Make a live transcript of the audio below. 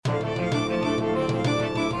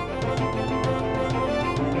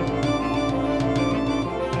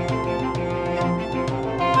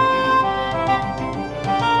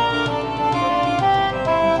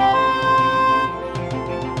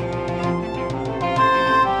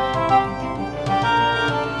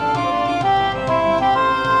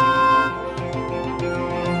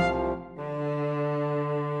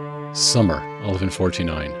Summer,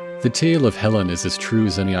 1149. The tale of Helen is as true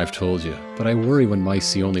as any I've told you, but I worry when mice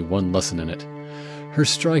see only one lesson in it. Her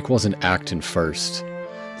strike wasn't act in first.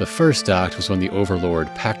 The first act was when the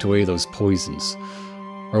Overlord packed away those poisons,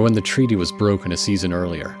 or when the treaty was broken a season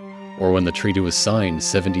earlier, or when the treaty was signed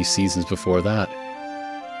 70 seasons before that.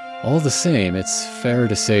 All the same, it's fair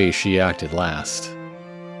to say she acted last.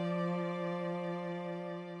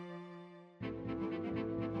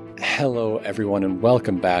 Hello everyone and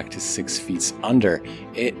welcome back to 6 Feet Under.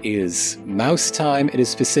 It is mouse time, it is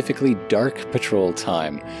specifically Dark Patrol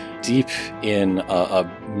time. Deep in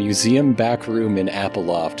a museum back room in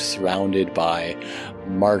Appleloft, surrounded by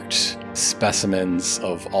marked specimens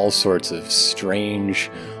of all sorts of strange,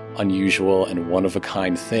 unusual, and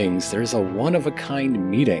one-of-a-kind things, there's a one-of-a-kind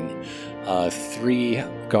meeting. 3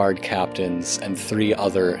 guard captains and 3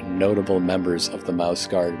 other notable members of the Mouse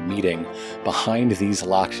Guard meeting behind these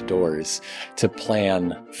locked doors to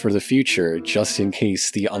plan for the future, just in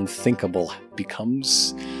case the unthinkable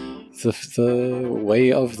becomes the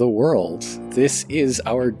way of the world. This is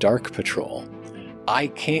our Dark Patrol. I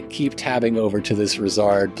can't keep tabbing over to this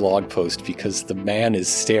Rizard blog post because the man is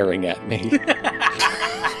staring at me.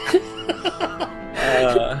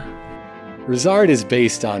 Rizard is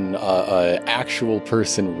based on an actual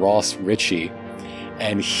person, Ross Ritchie,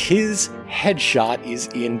 and his headshot is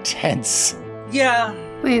intense. Yeah.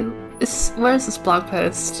 Wait, where's this blog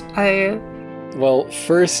post? Well,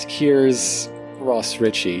 first here's Ross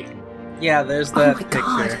Ritchie. Yeah, there's that my picture.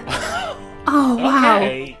 God. Oh wow,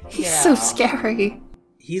 Okay, he's so scary.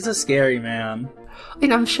 He's a scary man.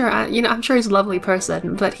 I'm sure he's a lovely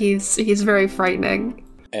person, but he's very frightening.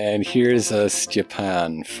 And here's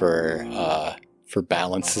Stepan for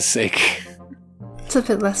balance's sake. It's a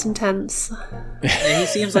bit less intense. Yeah, he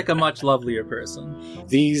seems like a much lovelier person.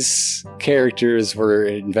 These characters were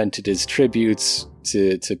invented as tributes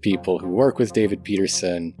to people who work with David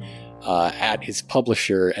Peterson at his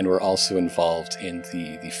publisher, and were also involved in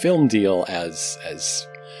the film deal as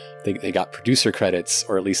they got producer credits,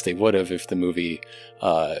 or at least they would have if the movie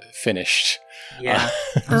finished. Yeah,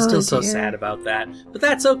 I'm still so dear. sad about that. But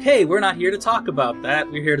that's okay, we're not here to talk about that.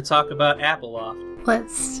 We're here to talk about Appleloft.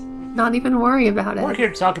 Let's not even worry about it. We're here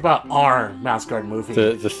to talk about our Mouse Guard movie.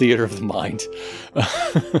 The theater of the mind.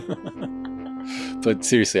 But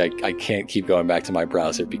seriously, I can't keep going back to my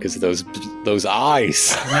browser because of those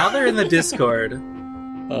eyes. Now they're in the Discord.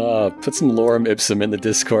 Put some lorem ipsum in the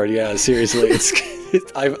Discord. Yeah, seriously,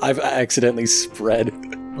 I've accidentally spread.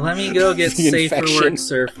 Let me go get The Safe for infection. Work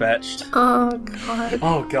Surfetched. Oh god.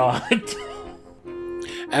 Oh god.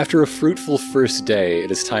 After a fruitful first day,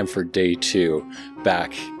 it is time for day 2,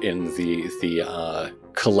 back in the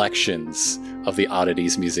collections of the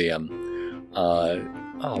Oddities Museum.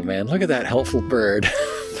 Oh man, look at that helpful bird.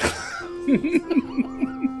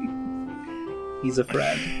 He's a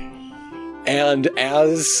friend. And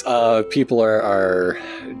as people are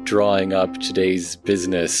drawing up today's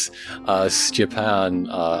business, Stepan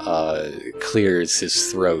clears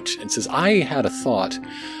his throat and says, I had a thought.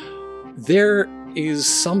 There is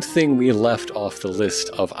something we left off the list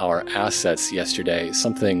of our assets yesterday,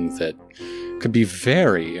 something that could be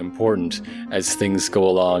very important as things go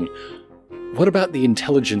along. What about the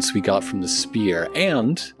intelligence we got from the spear?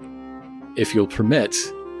 And, if you'll permit,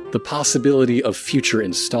 the possibility of future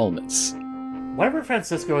installments. Whenever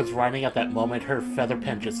Francisco is writing at that moment, her feather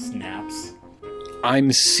pen just snaps.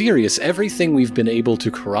 I'm serious. Everything we've been able to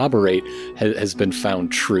corroborate has been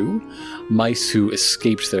found true. Mice who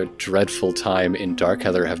escaped their dreadful time in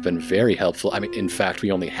Darkheather have been very helpful. I mean, in fact, we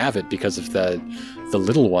only have it because of the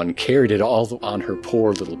little one carried it all on her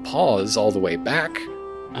poor little paws all the way back.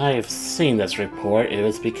 I have seen this report. It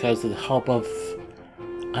was because of the help of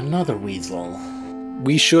another weasel.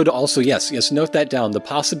 We should also, yes, note that down. The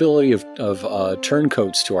possibility of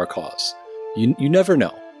turncoats to our cause. You never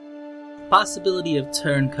know. Possibility of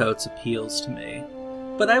turncoats appeals to me.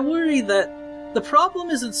 But I worry that the problem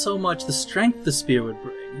isn't so much the strength the spear would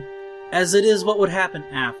bring, as it is what would happen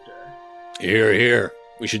after. Here.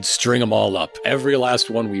 We should string them all up. Every last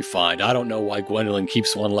one we find. I don't know why Gwendolyn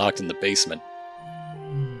keeps one locked in the basement.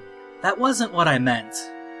 That wasn't what I meant.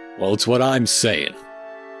 Well, it's what I'm saying.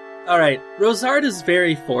 Alright, Rosard is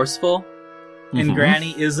very forceful, and Mhm.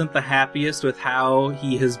 Granny isn't the happiest with how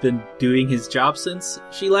he has been doing his job since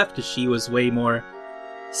she left, because she was way more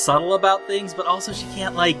subtle about things, but also she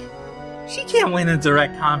can't win a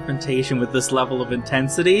direct confrontation with this level of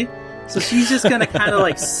intensity, so she's just gonna kind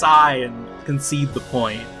of sigh and concede the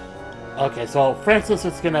point. Okay, so Francis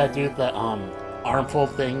is gonna do the armful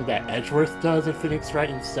thing that Edgeworth does in Phoenix Wright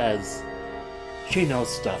and says, she knows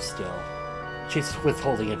stuff still. She's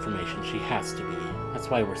withholding information. She has to be. That's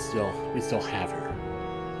why we still have her.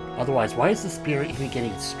 Otherwise, why is the spear even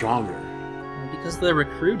getting stronger? Because they're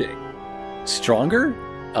recruiting. Stronger?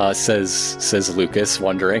 Says Lucas,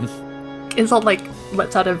 wondering. Isol, like,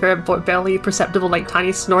 lets out a very barely perceptible, like,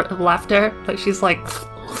 tiny snort of laughter. Like, she's like,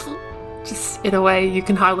 just in a way you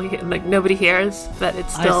can hardly hear, like, nobody hears, but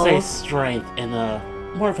it's still... I say strength in a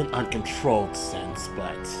more of an uncontrolled sense,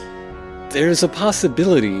 but... There's a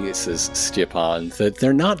possibility, says Stepan, that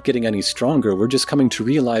they're not getting any stronger. We're just coming to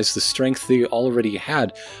realize the strength they already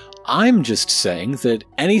had. I'm just saying that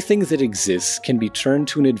anything that exists can be turned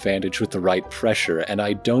to an advantage with the right pressure, and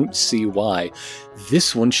I don't see why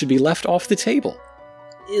this one should be left off the table.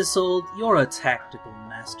 Isolde, you're a tactical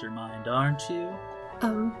mastermind, aren't you?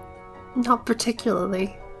 Not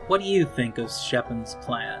particularly. What do you think of Sheppen's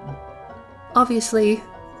plan? Obviously,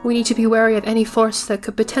 we need to be wary of any force that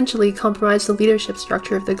could potentially compromise the leadership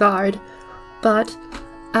structure of the Guard, but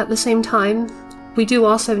at the same time, we do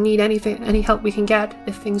also need any help we can get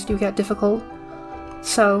if things do get difficult.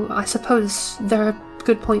 So I suppose there are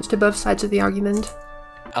good points to both sides of the argument.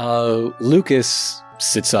 Lucas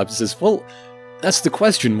sits up and says, well, that's the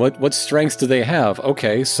question. What strengths do they have?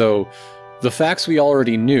 Okay, so the facts we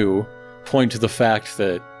already knew point to the fact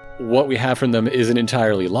that what we have from them isn't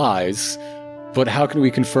entirely lies, but how can we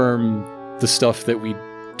confirm the stuff that we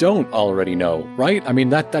don't already know, right? I mean,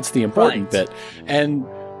 that's the important bit. And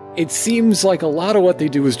it seems like a lot of what they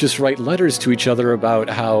do is just write letters to each other about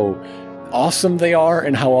how awesome they are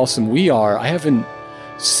and how awesome we are. I haven't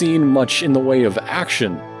seen much in the way of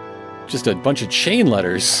action. Just a bunch of chain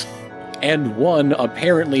letters. And one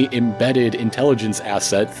apparently embedded intelligence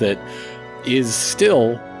asset that is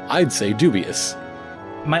still, I'd say, dubious.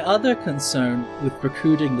 My other concern with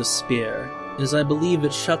recruiting the Spear is I believe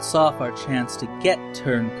it shuts off our chance to get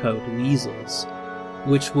turncoat weasels,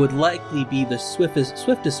 which would likely be the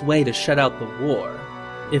swiftest way to shut out the war.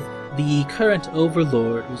 If the current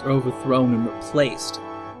overlord was overthrown and replaced,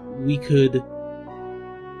 we could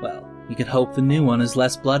hope the new one is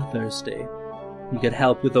less bloodthirsty. We could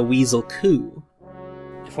help with a weasel coup.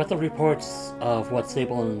 If what the reports of what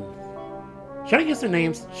Sable and... Should I use their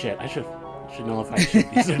names? Shit, I should know if I should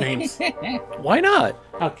use their names. Why not?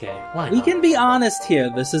 Okay, why not? We can be honest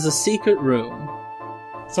here, this is a secret room.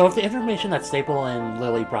 So if the information that Staple and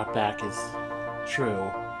Lily brought back is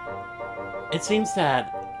true, it seems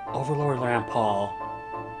that Overlord Rampal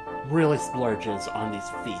really splurges on these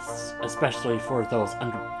feasts, especially for those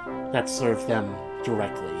that serve them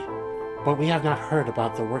directly. But we have not heard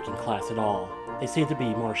about the working class at all. They seem to be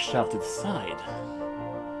more shoved to the side.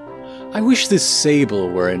 I wish this Sable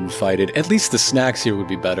were invited. At least the snacks here would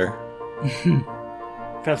be better.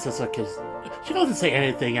 Princess because she doesn't say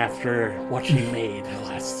anything after what she made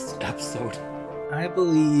last episode. I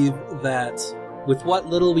believe that with what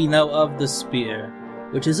little we know of the Spear,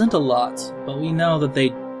 which isn't a lot, but we know that they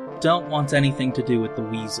don't want anything to do with the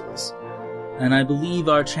Weasels. And I believe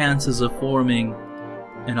our chances of forming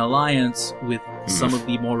an alliance with some of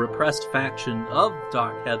the more repressed faction of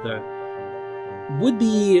Dark Heather would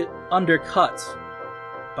be undercut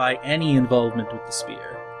by any involvement with the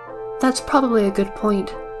Spear. That's probably a good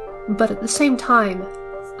point. But at the same time,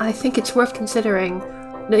 I think it's worth considering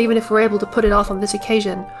that even if we're able to put it off on this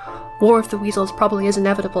occasion, war with the Weasels probably is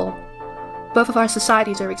inevitable. Both of our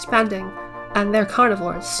societies are expanding, and they're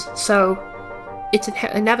carnivores, so it's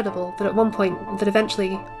inevitable that at one point, that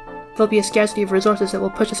eventually, there'll be a scarcity of resources that will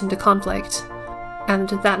push us into conflict, and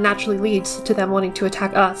that naturally leads to them wanting to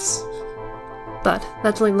attack us. But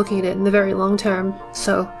that's only looking at it in the very long term,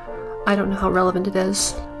 so I don't know how relevant it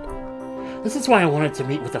is. This is why I wanted to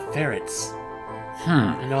meet with the ferrets.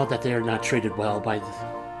 I know that they are not treated well by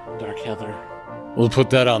the Dark Heather. We'll put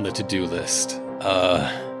that on the to-do list.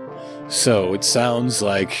 So it sounds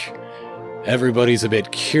like everybody's a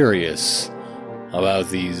bit curious about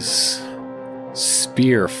these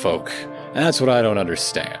spear folk. And that's what I don't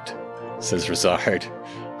understand, says Rizard.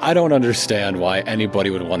 I don't understand why anybody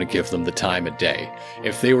would want to give them the time of day.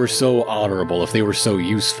 If they were so honorable, if they were so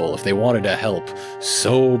useful, if they wanted to help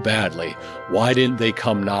so badly, why didn't they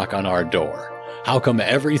come knock on our door? How come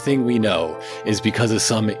everything we know is because of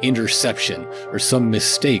some interception or some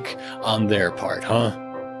mistake on their part, huh?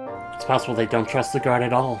 It's possible they don't trust the Guard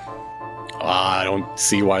at all. I don't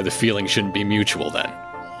see why the feeling shouldn't be mutual then.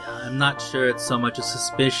 I'm not sure it's so much a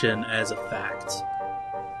suspicion as a fact.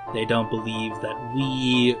 They don't believe that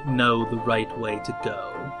we know the right way to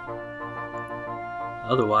go.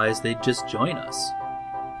 Otherwise, they'd just join us.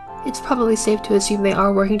 It's probably safe to assume they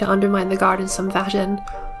are working to undermine the Guard in some fashion.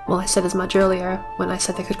 Well, I said as much earlier, when I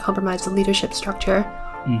said they could compromise the leadership structure.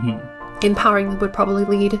 Empowering them would probably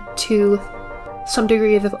lead to some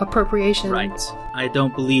degree of appropriation. Right. I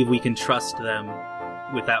don't believe we can trust them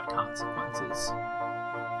without consequences.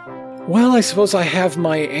 Well, I suppose I have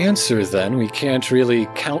my answer then. We can't really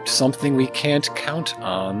count something we can't count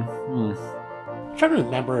on. I'm trying to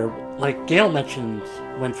remember, like, Gale mentioned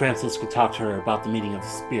when Francisca talked to her about the meeting of the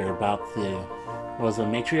spear, about was a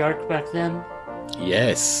matriarch back then?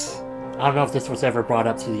 Yes. I don't know if this was ever brought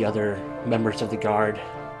up to the other members of the guard.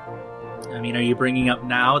 I mean, are you bringing up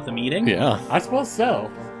now at the meeting? Yeah. I suppose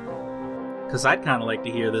so. Because I'd kind of like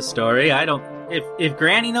to hear this story. I don't... If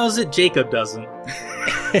Granny knows it, Jacob doesn't.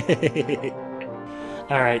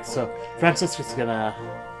 Alright, so Francisca's gonna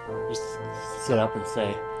just sit up and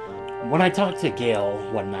say, when I talked to Gale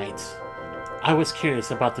one night, I was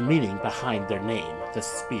curious about the meaning behind their name, the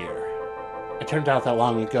Spear. It turned out that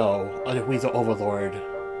long ago, a Weasel Overlord,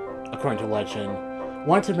 according to legend,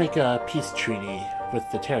 wanted to make a peace treaty with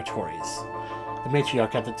the territories. The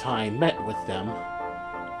matriarch at the time met with them,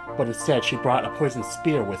 but instead she brought a poisoned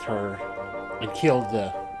spear with her and killed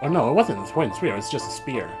the... Oh no, it wasn't a poisoned spear, it was just a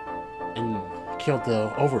spear. And killed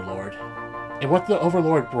the Overlord. And what the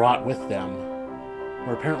Overlord brought with them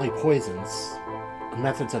were apparently poisons,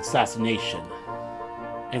 methods of assassination.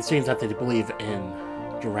 And it seems that they believe in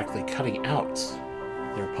directly cutting out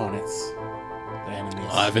their opponents, their enemies.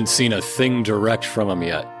 I haven't seen a thing direct from him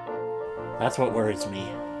yet. That's what worries me.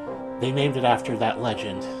 They named it after that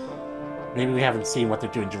legend. Maybe we haven't seen what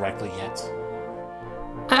they're doing directly yet.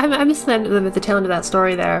 I missed the tail end of that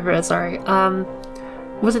story there. Sorry.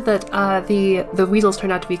 Was it that the weasels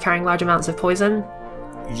turned out to be carrying large amounts of poison?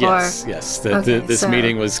 Yes, yes. This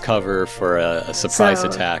meeting was cover for a surprise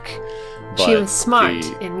attack. But she was smart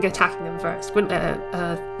in attacking them first. As long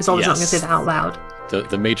as I'm not going to say that out loud.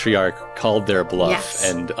 The matriarch called their bluff, yes.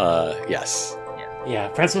 And yes. Yeah,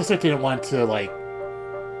 Francisca didn't want to, like,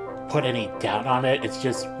 put any doubt on it. It's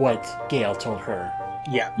just what Gale told her.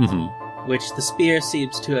 Yeah. Mm-hmm. Which the spear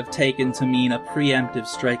seems to have taken to mean a preemptive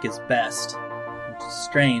strike is best. Which is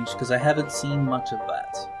strange, because I haven't seen much of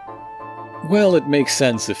that. Well, it makes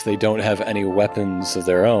sense if they don't have any weapons of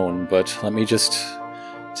their own, but let me just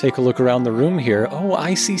take a look around the room here. Oh,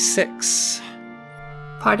 I see 6.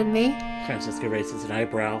 Pardon me? Francisca raises an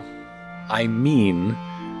eyebrow. I mean,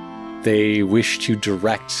 they wish to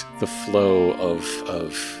direct the flow of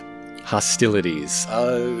hostilities.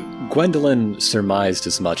 Gwendolyn surmised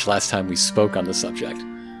as much last time we spoke on the subject. Can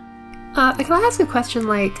I ask a question,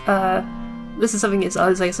 like, this is something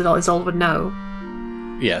Isolde would know.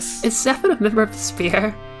 Yes. Is Zephyr a member of the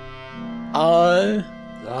Spear? I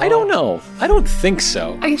don't know. I don't think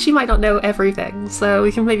so. I guess she might not know everything, so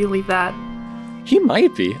we can maybe leave that. He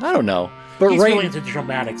might be. I don't know. But he's really into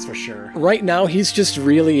dramatics for sure. Right now, he's just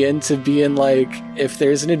really into being like, if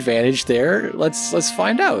there's an advantage there, let's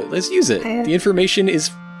find out. Let's use it. The information is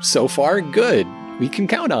so far good. We can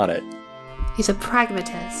count on it. He's a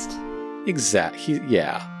pragmatist.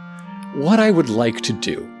 Yeah. What I would like to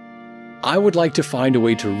do, I would like to find a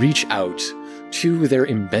way to reach out to their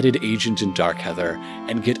embedded agent in Darkheather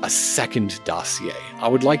and get a second dossier. I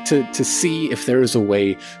would like to see if there is a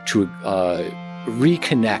way to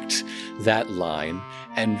reconnect that line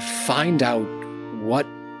and find out what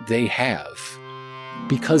they have.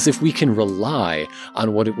 Because if we can rely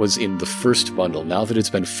on what it was in the first bundle, now that it's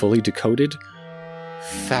been fully decoded,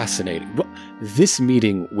 fascinating. This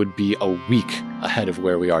meeting would be a week ahead of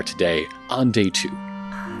where we are today, on day 2.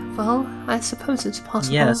 Well, I suppose it's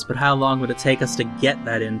possible. Yes, but how long would it take us to get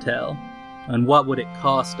that intel? And what would it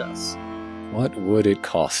cost us? What would it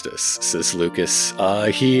cost us, says Lucas.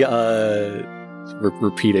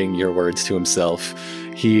 Repeating your words to himself,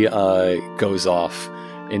 he goes off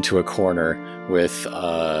into a corner with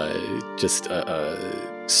just a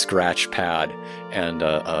scratch pad and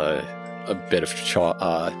a bit of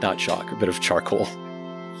a bit of charcoal.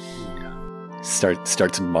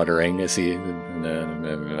 Starts muttering as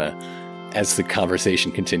the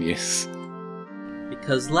conversation continues.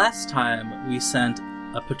 Because last time we sent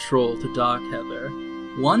a patrol to Darkheather,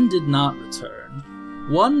 one did not return.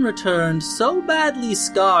 One returned so badly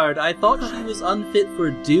scarred I thought she was unfit for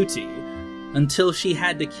duty, until she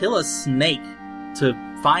had to kill a snake to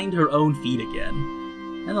find her own feet again.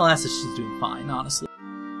 And the last is she's doing fine, honestly.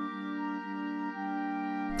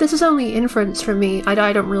 This is only inference from me.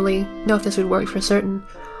 I don't really know if this would work for certain.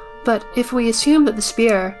 But if we assume that the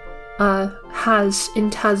spear has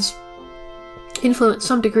influenced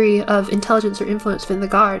some degree of intelligence or influence within the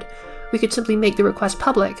guard, we could simply make the request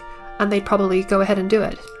public, and they'd probably go ahead and do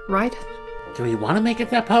it, right? Do we want to make it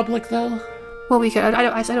that public, though? Well, we could.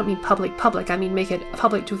 I don't mean public. I mean make it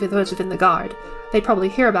public to those within the guard. They'd probably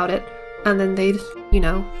hear about it, and then they'd,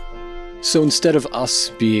 So instead of us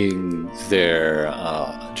being their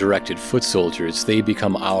directed foot soldiers, they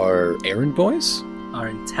become our errand boys? Our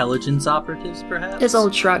intelligence operatives, perhaps?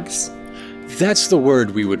 Isolde shrugs. That's the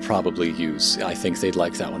word we would probably use. I think they'd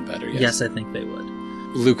like that one better, yes. Yes, I think they would.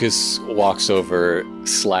 Lucas walks over,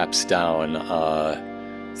 slaps down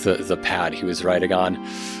the pad he was writing on.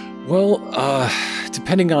 Well,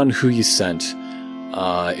 depending on who you sent,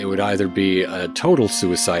 it would either be a total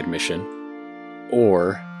suicide mission,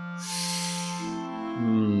 or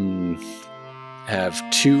have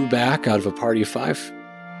 2 back out of a party of 5.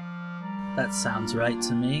 That sounds right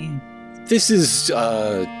to me. This is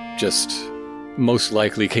just most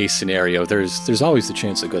likely case scenario. There's always the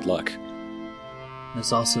chance of good luck.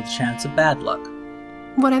 There's also the chance of bad luck.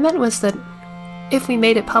 What I meant was that if we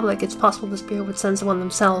made it public, it's possible the Spear would send someone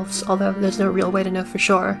themselves, although there's no real way to know for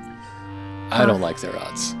sure. I don't like their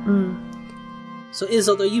odds. So,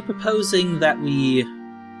 Isolde, are you proposing that we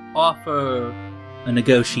offer a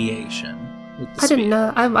negotiation with the I didn't Spear?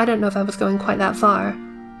 know. I don't know if I was going quite that far.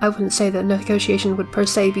 I wouldn't say that negotiation would per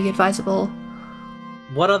se be advisable.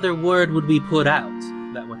 What other word would we put out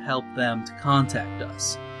that would help them to contact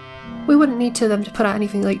us? We wouldn't need them to put out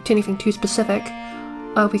anything too specific.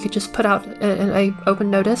 We could just put out an open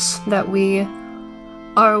notice that we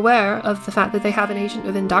are aware of the fact that they have an agent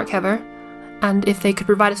within Darkheaven, and if they could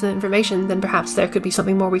provide us with information, then perhaps there could be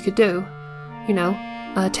something more we could do.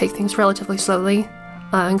 Take things relatively slowly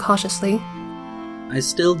and cautiously. I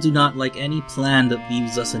still do not like any plan that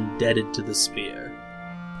leaves us indebted to the Spear.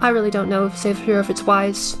 I really don't know if it's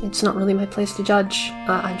wise. It's not really my place to judge.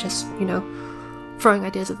 I'm just, throwing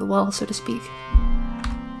ideas at the wall, so to speak.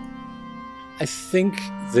 I think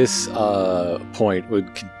this point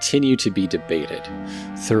would continue to be debated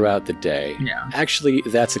throughout the day. Yeah. Actually,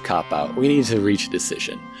 that's a cop-out. We need to reach a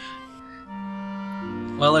decision.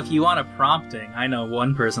 Well, if you want a prompting, I know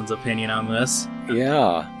one person's opinion on this.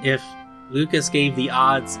 Yeah. If Lucas gave the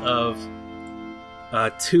odds of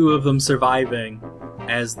 2 of them surviving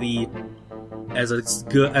as a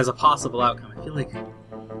possible outcome, I feel like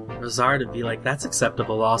Rosard would be like, that's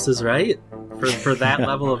acceptable losses, right? For that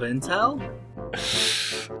level of intel?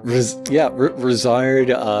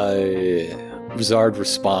 Rosard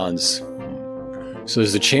responds, so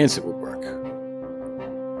there's a chance it would work.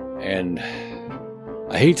 And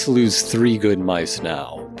I hate to lose 3 good mice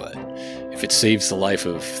now, but if it saves the life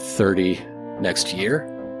of 30 next year,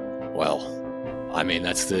 well, I mean,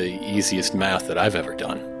 that's the easiest math that I've ever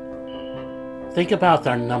done. Think about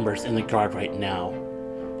our numbers in the guard right now.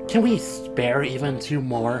 Can we spare even 2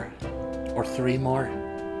 more? Or 3 more?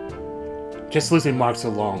 Just losing Marks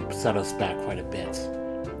alone set us back quite a bit.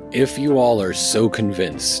 If you all are so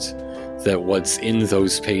convinced that what's in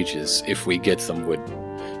those pages, if we get them, would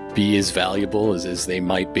be as valuable as they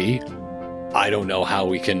might be, I don't know how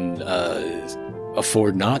we can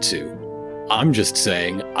afford not to. I'm just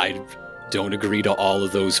saying I don't agree to all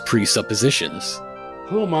of those presuppositions.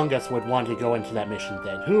 Who among us would want to go into that mission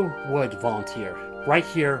then? Who would volunteer? Right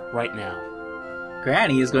here, right now.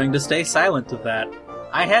 Granny is going to stay silent to that.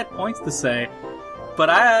 I had points to say,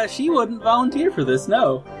 but she wouldn't volunteer for this,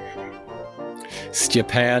 no.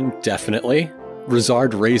 Stepan, definitely.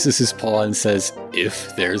 Rosard raises his paw and says,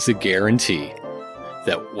 if there's a guarantee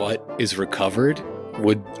that what is recovered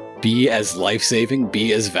would be as life-saving,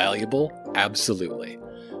 be as valuable, absolutely.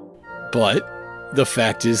 But the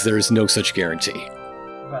fact is there is no such guarantee.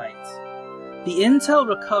 Right. The intel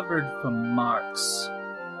recovered from Marks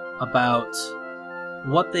about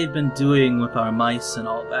what they've been doing with our mice and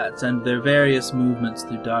all that, and their various movements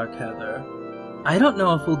through Darkheaven. I don't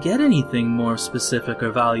know if we'll get anything more specific or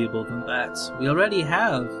valuable than that. We already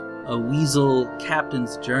have a Weasel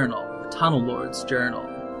Captain's Journal, a Tunnel Lord's Journal.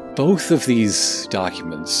 Both of these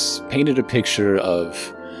documents painted a picture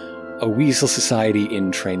of a Weasel society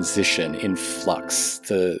in transition, in flux.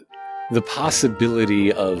 The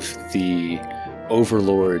possibility of the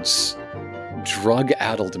Overlord's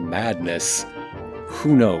drug-addled madness,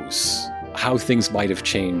 who knows how things might have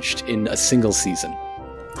changed in a single season.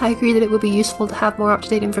 I agree that it would be useful to have more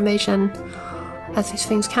up-to-date information, as these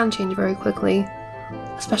things can change very quickly,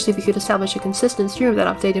 especially if we could establish a consistent stream of that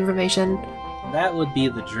up-to-date information. That would be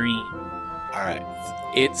the dream. Alright,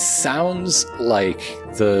 it sounds like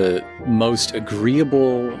the most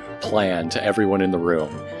agreeable plan to everyone in the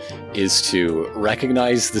room is to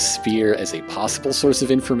recognize the Spear as a possible source of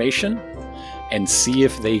information and see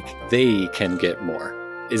if they can get more.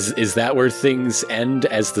 Is that where things end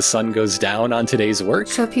as the sun goes down on today's work?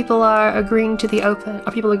 So people are agreeing to the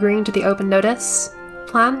open notice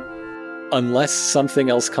plan? unless something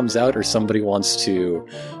else comes out or somebody wants to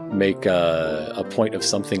make a point of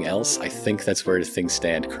something else, I think that's where things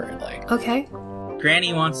stand currently. Okay.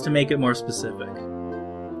 Granny wants to make it more specific.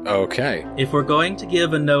 Okay. If we're going to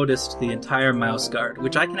give a notice to the entire Mouse Guard,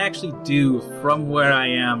 which I can actually do from where I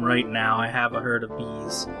am right now, I have a herd of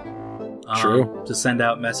bees. True. To send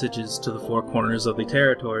out messages to the four corners of the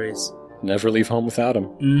territories. Never leave home without them.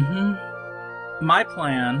 Mm-hmm. My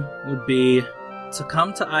plan would be to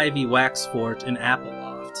come to Ivy Wax Fort in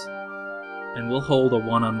Appleloft, and we'll hold a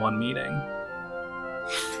one-on-one meeting.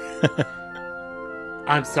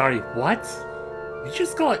 I'm sorry, what? You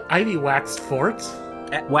just call it Ivy Wax Fort?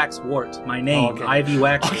 At Waxwort, my name, Oh, okay. Ivy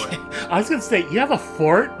Waxwort. Okay. I was gonna say, you have a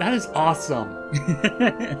fort? That is awesome.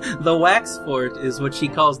 The Wax Fort is what she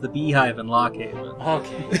calls the beehive in Lockhaven.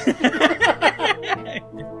 Okay.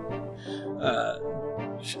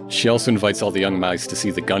 She also invites all the young mice to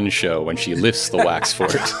see the gun show when she lifts the wax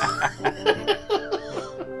fort.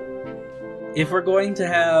 If we're going to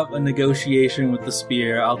have a negotiation with the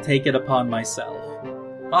spear, I'll take it upon myself.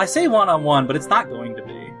 Well, I say one-on-one, but it's not going to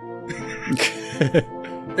be.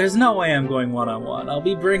 There's no way I'm going one-on-one. I'll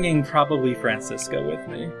be bringing probably Francisca with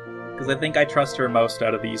me, because I think I trust her most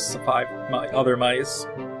out of these other mice.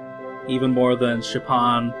 Even more than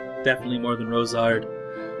Chapon, definitely more than Rosard.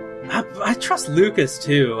 I trust Lucas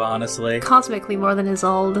too, honestly. Cosmically more than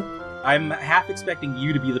Isolde. I'm half expecting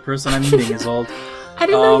you to be the person I'm meeting, Isolde. I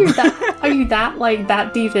didn't know you're that. Are you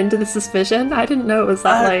that deep into the suspicion? I didn't know it was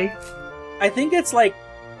that I think it's like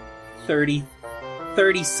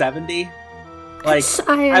 30-70. Like,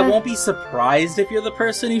 I won't be surprised if you're the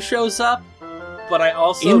person who shows up, but I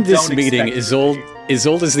also in this don't meeting, expect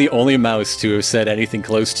Isolde is the only mouse to have said anything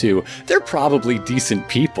close to, they're probably decent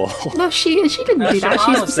people. No, she didn't do that. She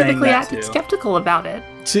Shimon was saying specifically that acted too. skeptical about it.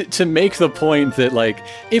 to make the point that, like,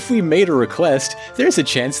 if we made a request, there's a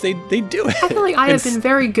chance they'd do it. I feel like I have been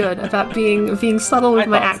very good about being subtle with I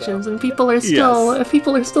my thought so. actions, and people are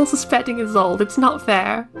still suspecting Isolde. It's not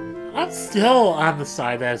fair. I'm still on the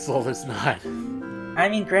side that Isolde's not. I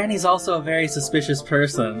mean, Granny's also a very suspicious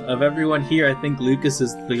person. Of everyone here, I think Lucas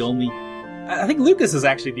is the only... I think Lucas is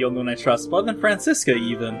actually the only one I trust, more than Francisca,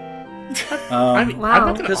 even. I mean, Wow. I'm not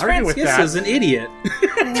going to Because argue with Francisca's that. an idiot.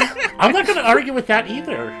 I'm not going to argue with that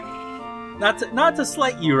either. Not to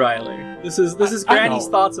slight you, Riley. This is I Granny's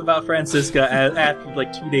know. thoughts about Francisca after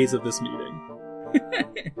like 2 days of this meeting.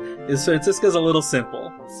 Francisca's a little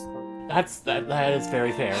simple. That is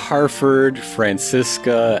very fair. Harford,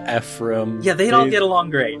 Francisca, Ephraim. Yeah, they'd all get along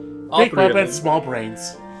great. All Big three of Bob and them. small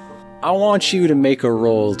brains. I want you to make a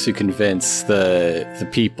roll to convince the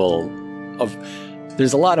people of...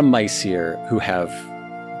 There's a lot of mice here who have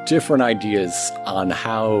different ideas on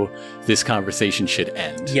how this conversation should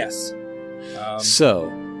end. Yes. So,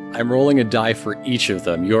 I'm rolling a die for each of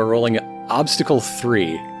them. You're rolling obstacle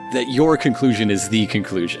 3, that your conclusion is the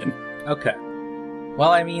conclusion. Okay.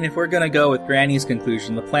 Well, I mean, if we're gonna go with Granny's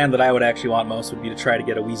conclusion, the plan that I would actually want most would be to try to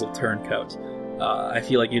get a Weasel turncoat. I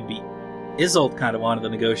feel like it'd be... Isolde kind of wanted the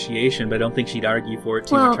negotiation, but I don't think she'd argue for it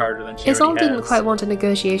too much harder than she Isolde already didn't has. quite want a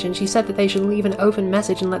negotiation. She said that they should leave an open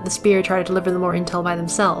message and let the spear try to deliver them more intel by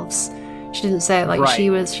themselves. She didn't say, like,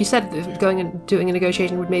 Right. she said that going and doing a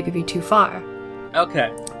negotiation would maybe be too far.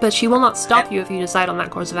 Okay. But she will not stop you if you decide on that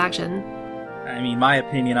course of action. I mean, my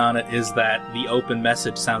opinion on it is that the open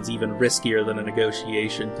message sounds even riskier than a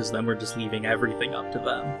negotiation, because then we're just leaving everything up to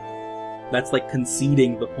them. That's like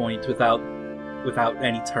conceding the point without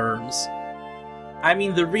any terms. I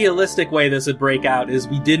mean, the realistic way this would break out is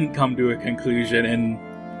we didn't come to a conclusion and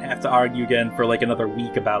have to argue again for like another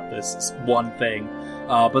week about this one thing.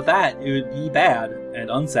 But it would be bad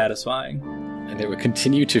and unsatisfying. And it would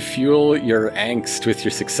continue to fuel your angst with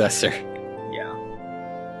your successor. Yeah.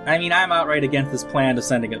 I mean, I'm outright against this plan of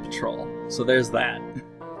sending a patrol, so there's that.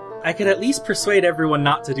 I could at least persuade everyone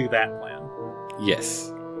not to do that plan,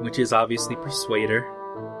 Yes. which is obviously persuade her.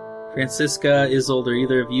 Francisca, Isolde, are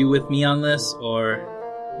either of you with me on this, or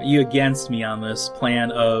are you against me on this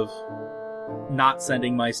plan of not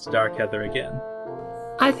sending mice to Darkheather again?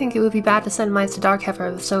 I think it would be bad to send mice to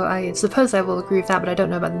Darkheather, so I suppose I will agree with that, but I don't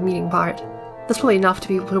know about the meeting part. That's probably enough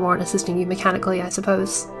to warrant assisting you mechanically, I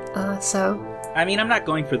suppose. So... I mean, I'm not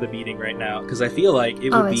going for the meeting right now, because I feel like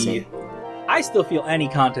it Oh, would I be... see. I still feel any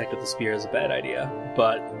contact with the spear is a bad idea,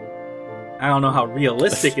 but I don't know how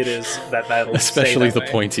realistic it is that that'll Especially stay the that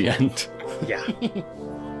way. pointy end. Yeah.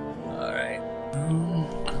 Alright.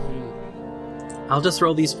 I'll just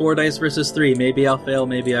roll these 4 dice versus 3. Maybe I'll fail,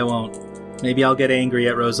 maybe I won't. Maybe I'll get angry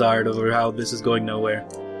at Rosard over how this is going nowhere.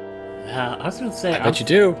 I was going to say, I bet you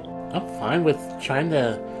do. I'm fine with trying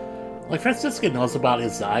to... Like, Francisca knows about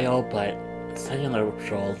Izio, but Second level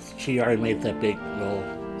patrol. She already made that big little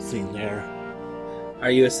scene there.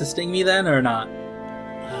 Are you assisting me then, or not?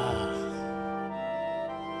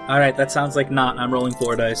 Alright, that sounds like not. I'm rolling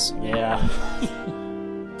 4 dice. Yeah.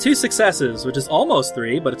 2 successes, which is almost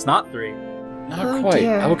 3, but it's not 3. Not Oh, quite.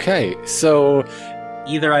 dear. Okay, so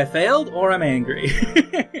Either I failed or I'm angry.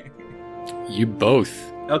 you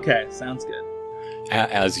both, Okay, sounds good.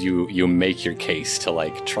 as you make your case to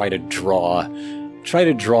like try to draw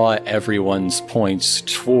everyone's points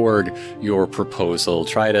toward your proposal,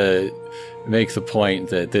 try to make the point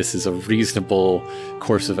that this is a reasonable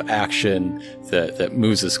course of action that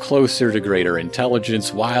moves us closer to greater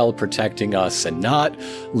intelligence while protecting us and not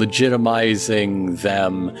legitimizing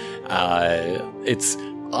them. It's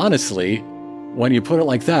honestly, when you put it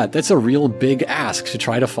like that, that's a real big ask to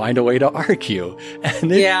try to find a way to argue.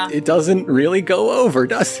 And it doesn't really go over,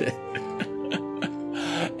 does it?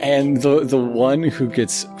 And the one who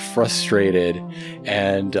gets frustrated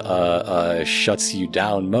and shuts you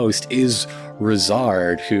down most is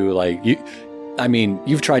Rosard, who, like,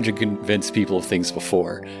 you've tried to convince people of things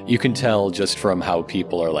before. You can tell just from how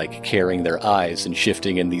people are, like, carrying their eyes and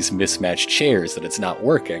shifting in these mismatched chairs that it's not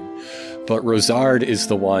working. But Rosard is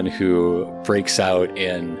the one who breaks out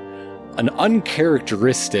in an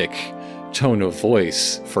uncharacteristic tone of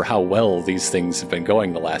voice for how well these things have been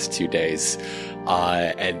going the last 2 days.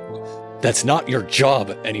 And that's not your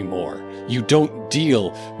job anymore. You don't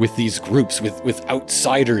deal with these groups, with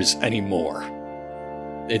outsiders anymore.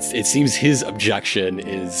 It seems his objection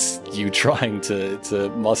is you trying to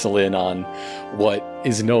muscle in on what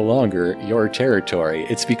is no longer your territory.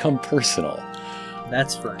 It's become personal.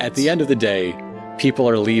 That's right. At the end of the day, people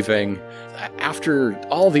are leaving. After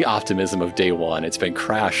all the optimism of day 1, it's been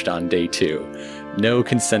crashed on day 2. No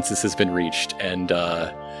consensus has been reached, and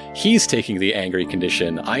he's taking the angry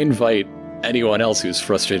condition. I invite anyone else who's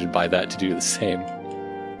frustrated by that to do the same.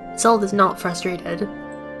 Zold is not frustrated.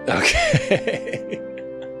 Okay.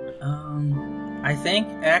 I think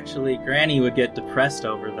actually Granny would get depressed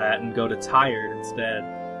over that and go to tired instead.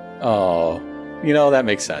 Oh, that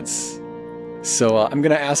makes sense. So I'm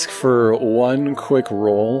going to ask for one quick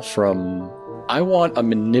roll from... I want a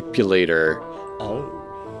manipulator.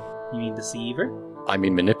 Oh. You mean deceiver? I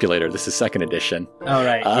mean manipulator. This is 2nd edition. Oh,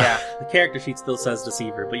 right, yeah. The character sheet still says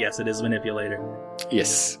deceiver, but yes, it is manipulator.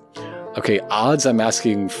 Yes. Okay, odds I'm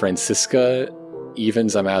asking Francisca.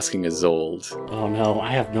 Evens I'm asking Isolde. Oh no,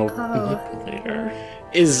 I have no manipulator.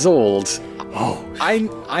 Isolde, Oh.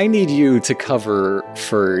 I need you to cover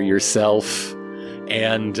for yourself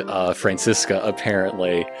and Francisca,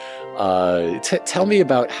 apparently. Tell me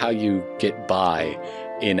about how you get by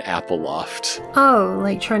in Appleloft. Oh,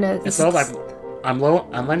 like trying to... So I'm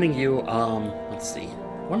lending you, let's see.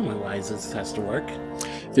 One of my wises has to work.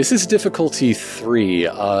 This is difficulty 3.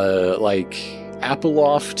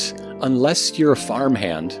 Appleloft, unless you're a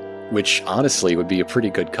farmhand, which honestly would be a pretty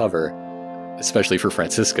good cover, especially for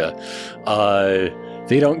Francisca,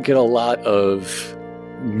 they don't get a lot of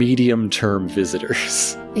medium-term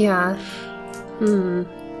visitors. Yeah.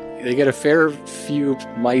 They get a fair few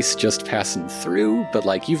mice just passing through,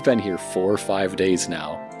 but you've been here 4 or 5 days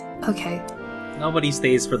now. Okay. Nobody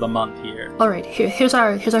stays for the month here. Alright, here's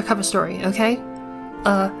our cover story, okay?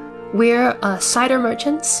 We're cider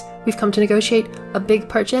merchants. We've come to negotiate a big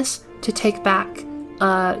purchase to take back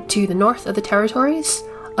to the north of the territories,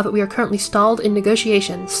 but we are currently stalled in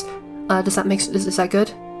negotiations. Is that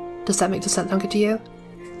good? Does that sound good to you?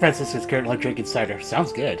 Francis is currently drinking cider.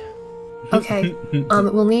 Sounds good. Okay.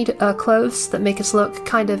 We'll need clothes that make us look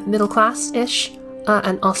kind of middle class-ish,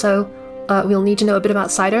 and also we'll need to know a bit about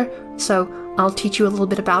cider. So I'll teach you a little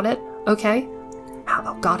bit about it. Okay.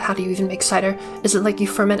 Oh God, how do you even make cider? Is it like you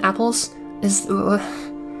ferment apples?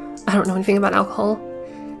 I don't know anything about alcohol.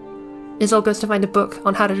 Isolde goes to find a book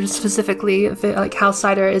on how to specifically, how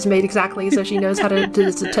cider is made exactly, so she knows how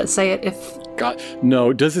to say it. God,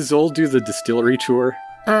 no. Does Isolde do the distillery tour?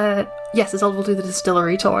 Yes, Isolde will do the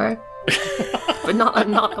distillery tour, but not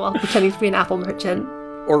while pretending to be an apple merchant.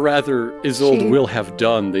 Or rather, Isolde will have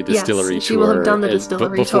done the distillery tour. She will have done the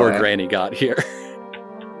distillery before tour. Granny got here.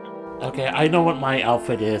 Okay, I know what my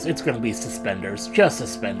outfit is. It's gonna be suspenders. Just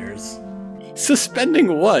suspenders.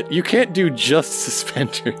 Suspending what? You can't do just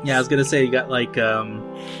suspenders. Yeah, I was gonna say you got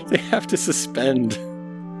They have to suspend.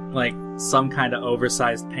 Some kind of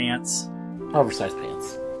oversized pants. Oversized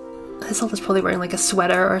pants. Isolde is probably wearing a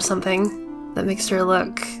sweater or something that makes her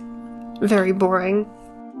look very boring.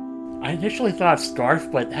 I initially thought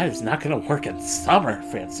scarf, but that is not gonna work in summer,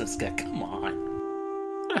 Francisca. Come on.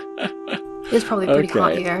 It's probably pretty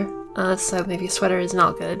hot Okay. here, so maybe a sweater is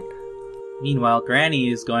not good. Meanwhile, Granny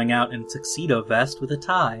is going out in a tuxedo vest with a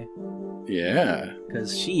tie. Yeah.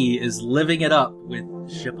 Because she is living it up with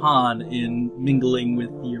Chapon in mingling with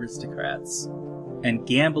the aristocrats and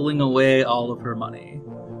gambling away all of her money.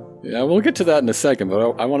 Yeah, we'll get to that in a second,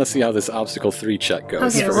 but I want to see how this obstacle 3 check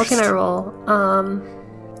goes. Okay, first. what can I roll?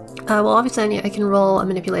 Well, obviously I can roll a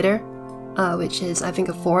manipulator, which is, I think,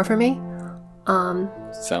 a 4 for me.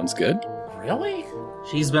 Sounds good. Really?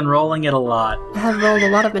 She's been rolling it a lot. I have rolled a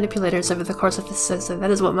lot of manipulators over the course of this, so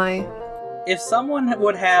that is what my... If someone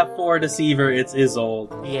would have 4 Deceiver, it's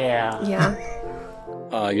Isolde. Yeah.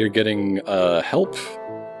 Yeah. You're getting help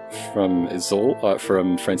from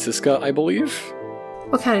from Francisca, I believe.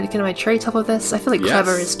 What kind of... Can my traits help with this? I feel like Yes.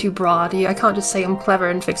 clever is too broad. I can't just say I'm clever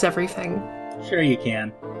and fix everything. Sure you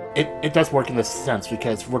can. It does work in this sense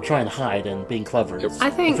because we're trying to hide and being clever is I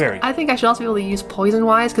think very I should also be able to use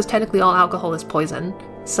poison-wise, because technically all alcohol is poison.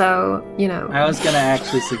 So, I was gonna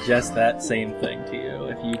actually suggest that same thing to you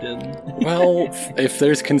if you didn't. Well, if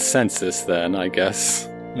there's consensus, then I guess.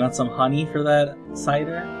 You want some honey for that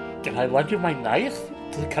cider? Can I lend you my knife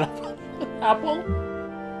to cut up an apple?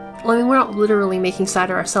 Well, I mean, we're not literally making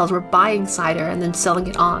cider ourselves. We're buying cider and then selling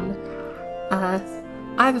it on.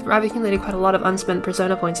 I've accumulated quite a lot of unspent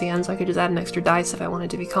persona points again, so I could just add an extra dice if I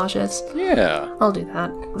wanted to be cautious. Yeah. I'll do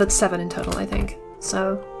that. That's 7 in total, I think.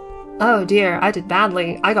 So... Oh dear, I did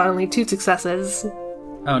badly. I got only 2 successes.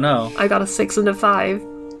 Oh no. I got a 6 and a 5.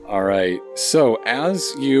 All right. So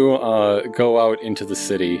as you go out into the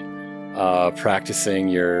city, practicing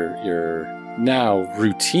your now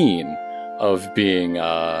routine of being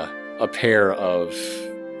a pair of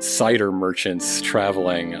cider merchants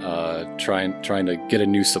traveling, trying to get a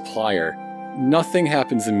new supplier, nothing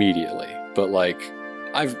happens immediately. But like,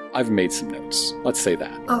 I've made some notes. Let's say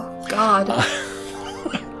that. Oh god.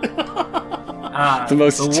 The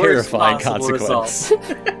most worst terrifying possible consequence.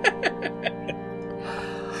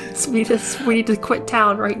 result. We need to quit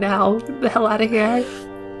town right now. Get the hell out of here.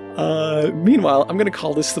 Meanwhile, I'm going to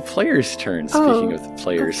call this the player's turn. Speaking of the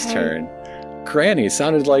player's okay. turn. Granny, it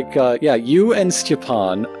sounded like, you and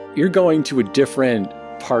Stepan, you're going to a different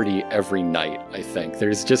party every night, I think.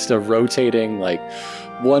 There's just a rotating,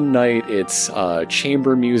 one night it's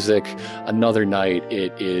chamber music, another night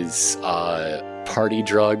it is party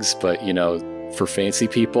drugs, but, for fancy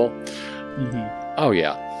people. Mm-hmm. Oh,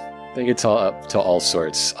 yeah. I think it's all up to all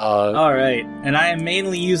sorts. Alright, and I am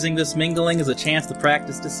mainly using this mingling as a chance to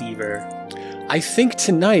practice Deceiver. I think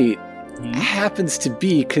tonight happens to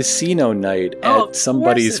be casino night Oh, at of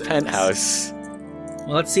somebody's course it is. penthouse.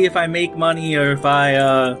 Well, let's see if I make money or if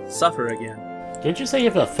I suffer again. Didn't you say you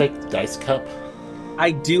have a fake dice cup?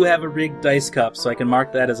 I do have a rigged dice cup, so I can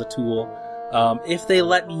mark that as a tool. If they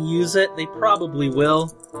let me use it, they probably will.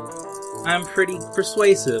 I'm pretty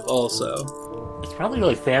persuasive, also. It's probably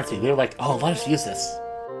really fancy. They're like, oh, let us use this.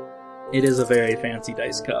 It is a very fancy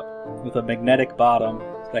dice cup, with a magnetic bottom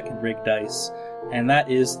that can rig dice. And that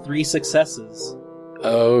is 3 successes.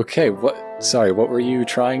 Okay, what were you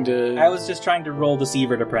trying to... I was just trying to roll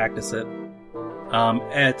Deceiver to practice it.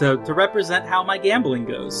 And to represent how my gambling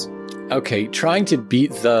goes. Okay, trying to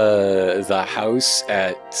beat the house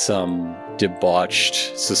at some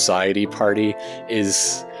debauched society party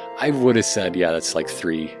is... I would have said, that's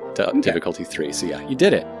 3, difficulty 3, so you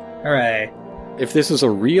did it. Alright. If this was a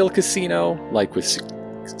real casino, with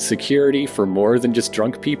security for more than just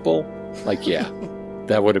drunk people,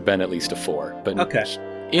 that would have been at least a 4. But Okay.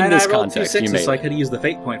 in And this I rolled 2 context, you 6s, made so I it. could use the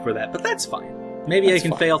fate point for that, but that's fine. Maybe That's I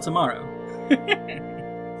can fine. fail tomorrow.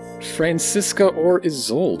 Francisca or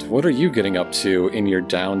Isolde, what are you getting up to in your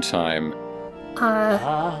downtime?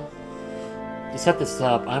 To set this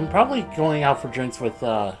up, I'm probably going out for drinks with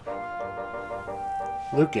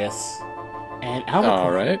Lucas, and out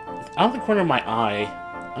of the corner of my eye,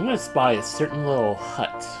 I'm going to spy a certain little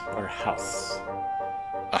hut or house.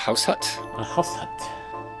 A house hut? A house hut.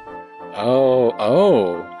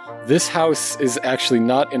 Oh. This house is actually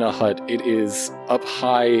not in a hut. It is up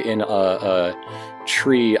high in a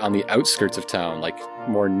tree on the outskirts of town,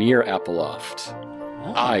 more near Appleloft.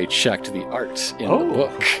 Oh. I checked the art in the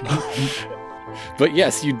book. But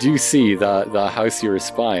yes, you do see the house you were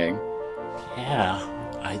spying. Yeah,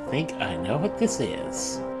 I think I know what this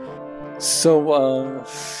is. So,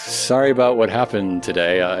 sorry about what happened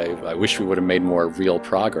today. I wish we would have made more real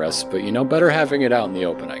progress, but better having it out in the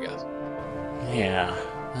open, I guess. Yeah.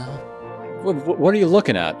 What are you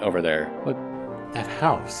looking at over there? What, That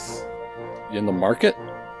house. you in the market?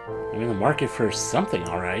 I'm in the market for something,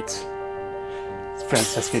 alright.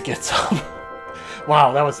 Francesca gets up.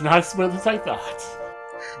 Wow, that was not as smooth as I thought.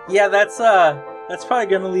 Yeah, that's probably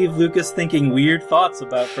gonna leave Lucas thinking weird thoughts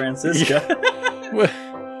about Francisca.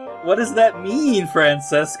 What does that mean,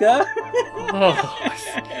 Francesca? Oh,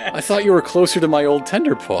 I thought you were closer to my old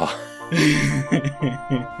Tenderpaw.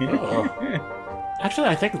 Actually,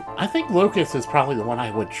 I think Lucas is probably the one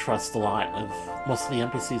I would trust a lot of most of the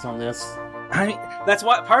NPCs on this. I mean, that's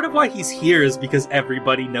why part of why he's here is because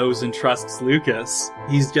everybody knows and trusts Lucas.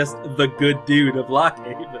 He's just the good dude of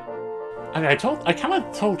Lockhaven. I mean, I kind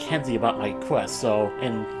of told Kenzie about my quest, so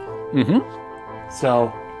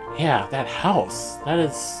yeah, that house.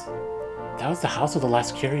 That was the house of the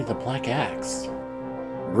last carrier of the Black Axe.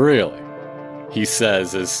 Really? He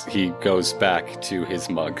says as he goes back to his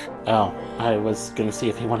mug. Oh, I was gonna see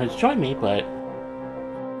if he wanted to join me, but...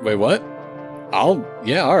 Wait, what?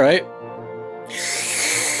 Yeah, alright.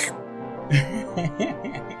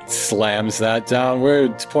 Slams that down.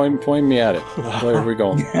 Point me at it. Where are we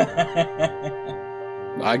going?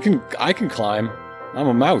 I can climb. I'm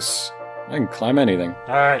a mouse. I can climb anything.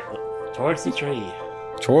 Alright, towards the tree.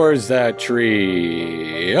 Towards that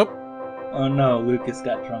tree. Yep. Oh no, Lucas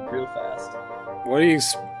got drunk real fast. What do you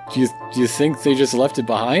think they just left it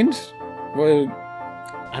behind? What?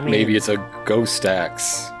 I mean, Maybe it's a ghost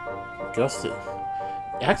axe. Ghosted.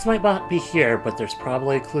 The axe might not be here, but there's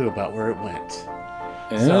probably a clue about where it went.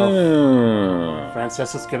 So,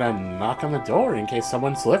 Frances gonna knock on the door in case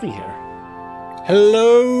someone's living here.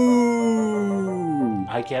 Hello!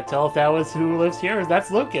 I can't tell if that was who lives here.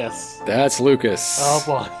 That's Lucas. That's Lucas. Oh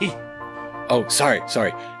boy. Oh, sorry.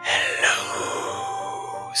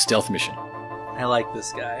 Hello. Stealth mission. I like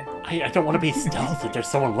this guy. I don't want to be stealth if there's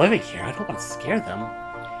someone living here. I don't want to scare them.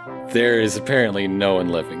 There is apparently no one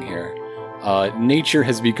living here. Nature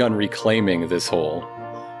has begun reclaiming this hole.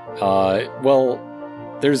 Well,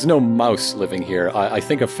 there's no mouse living here. I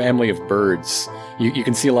think a family of birds. You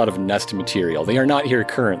can see a lot of nest material. They are not here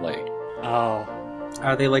currently. Oh.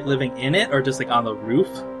 Are they like living in it or just like on the roof?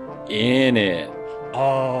 In it.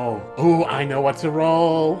 Oh. Ooh, I know what to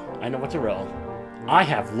roll. I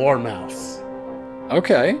have Lore Mouse.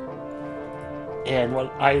 Okay. And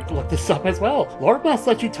I looked this up as well. Lore Mouse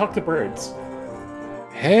lets you talk to birds.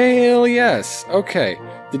 Hell yes. Okay.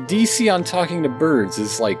 The DC on talking to birds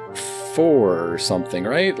is like 4 or something,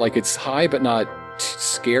 right? Like it's high but not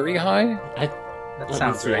scary high? That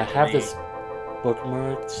sounds right. I have this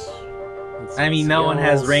bookmarked. I mean, no one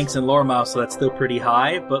has ranks in Lore Mouse, so that's still pretty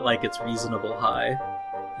high, but like it's reasonable high.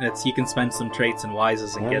 You can spend some traits and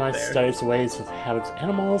wises and get there. Studies ways of habits,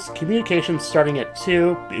 animals, communication starting at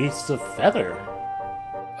 2, beasts of feather.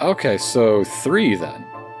 Okay, so 3 then.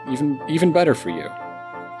 Even better for you.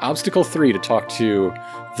 Obstacle 3 to talk to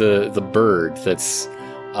the bird that's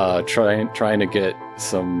trying to get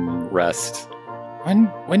some rest.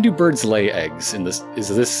 When do birds lay eggs in this?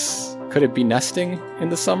 Could it be nesting in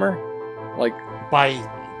the summer? Like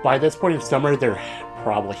by this point in summer, they're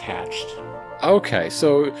probably hatched. Okay,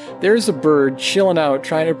 so there's a bird chilling out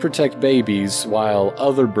trying to protect babies while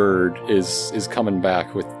other bird is coming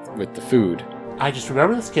back with the food. I just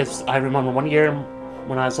remember this because I remember one year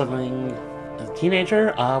when I was living as a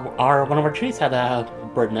teenager, one of our trees had a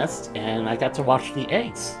bird nest, and I got to watch the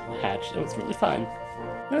eggs hatch. It was really fun.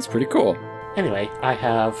 That's pretty cool. Anyway, I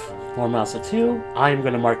have Lore Mouse at 2. I'm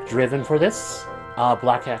going to mark Driven for this.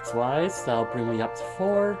 Black Axe wise, that'll bring me up to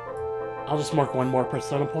 4. I'll just mark one more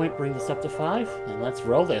Persona point, bring this up to 5, and let's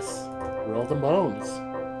roll this. Roll the bones.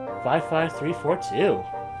 5, 5, 3, 4, 2.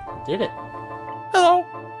 Did it. Hello.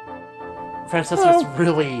 Francesca's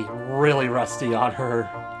really, really rusty on her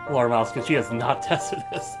Lore Mouse because she has not tested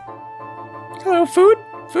this. Hello, food?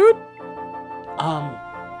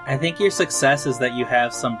 I think your success is that you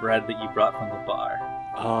have some bread that you brought from the bar.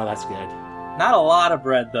 Oh, that's good. Not a lot of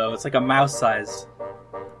bread though. It's like a mouse-sized.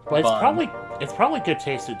 But it's probably good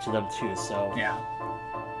tasted to them too. So yeah.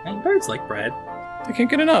 I mean, birds like bread. They can't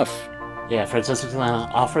get enough. Yeah, Francesca's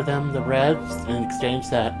gonna offer them the bread in exchange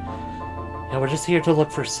that. Yeah, we're just here to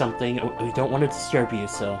look for something. We don't want to disturb you,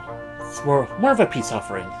 so it's more of a peace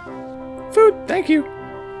offering. Food, thank you.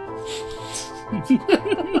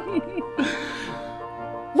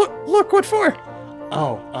 Look, what for?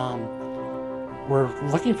 Oh, we're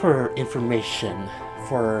looking for information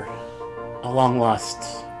for a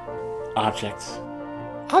long-lost object.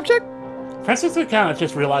 Object? Francesca kind of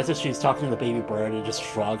just realizes she's talking to the baby bird and just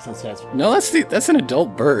shrugs and says, No, that's an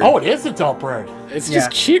adult bird. Oh, it is an adult bird. It's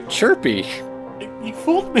just chirpy. You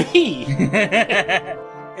fooled me.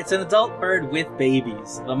 It's an adult bird with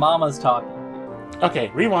babies. The mama's talking. Okay,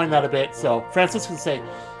 rewind that a bit. So Francis can say,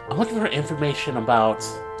 I'm looking for information about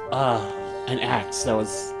an axe that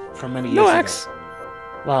was from many years ago. No axe.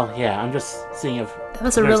 Well, yeah, I'm just seeing if That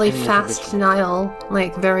was a really fast denial.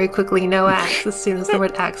 Like, very quickly, no axe, as soon as the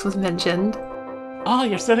word axe was mentioned. Oh,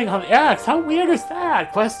 you're sitting on the axe. How weird is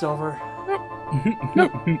that? Quest over.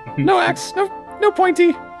 No axe. No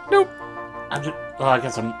pointy. Nope. I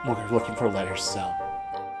guess I'm more looking for letters, so.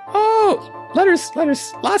 Oh, letters,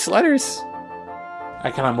 lots of letters.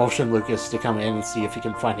 I kind of motion Lucas to come in and see if he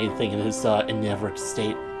can find anything in his endeavored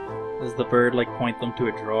state. Does the bird, like, point them to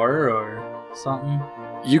a drawer or something?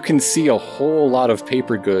 You can see a whole lot of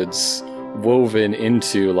paper goods woven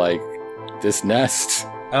into, like, this nest.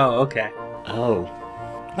 Oh, okay. Oh.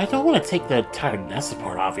 I don't want to take the entire nest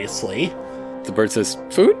apart, obviously. The bird says,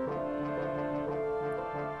 food?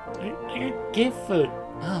 I gave food.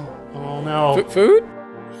 Oh no. Food?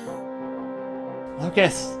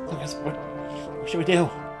 Lucas, what should we do?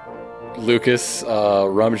 Lucas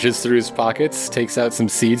rummages through his pockets, takes out some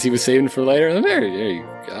seeds he was saving for later, and there,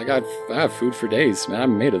 I have food for days, man.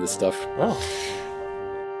 I'm made of this stuff. Oh.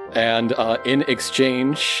 And in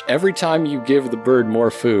exchange, every time you give the bird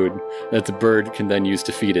more food that the bird can then use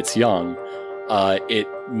to feed its young, it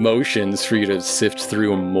motions for you to sift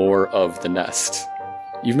through more of the nest.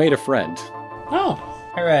 You've made a friend. Oh.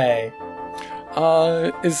 Hooray.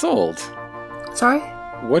 Isolde. Sorry?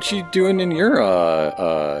 What you doing in your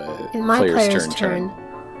In my player's turn.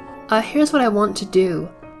 Here's what I want to do.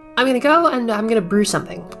 I'm gonna go and I'm gonna brew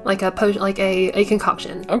something, like a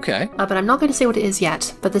concoction. Okay. But I'm not going to say what it is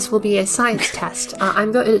yet. But this will be a science test.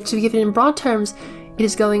 I'm going to give it in broad terms. It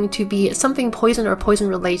is going to be something poison or poison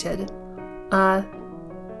related.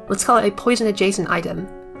 Let's call it a poison adjacent item.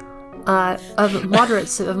 Of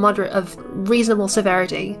reasonable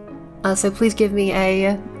severity. So please give me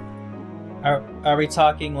a. Are we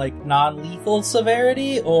talking like non-lethal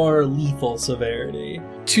severity or lethal severity?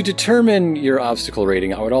 To determine your obstacle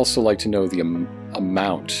rating, I would also like to know the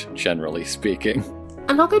amount, generally speaking.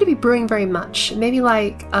 I'm not going to be brewing very much. Maybe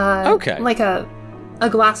like okay, like a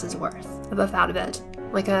glass's worth out of it.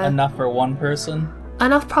 Like enough for one person.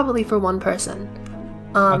 Enough probably for one person.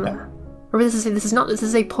 Okay. Or this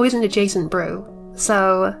is a poison adjacent brew.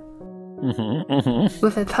 So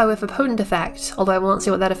with a potent effect, although I won't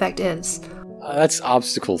say what that effect is. That's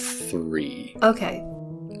obstacle 3. Okay.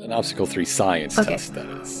 An obstacle 3 science test, that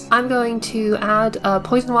is. I'm going to add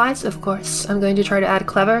poison-wise, of course. I'm going to try to add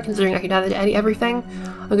clever, considering I can add everything.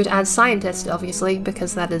 I'm going to add scientist, obviously,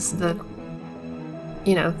 because that is the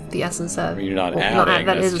essence of. You're not adding.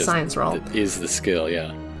 That is a science roll. That is the skill,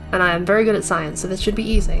 yeah. And I am very good at science, so this should be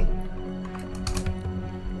easy.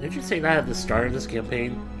 Did you say that at the start of this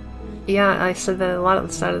campaign? Yeah, I said that a lot at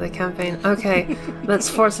the start of the campaign. Okay, that's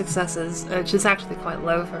 4 successes, which is actually quite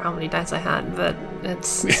low for how many dice I had, but it's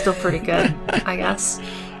still pretty good, I guess.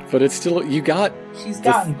 But it's still, you got. She's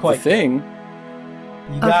gotten quite the thing.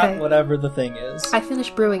 You got whatever the thing is. I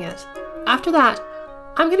finished brewing it. After that,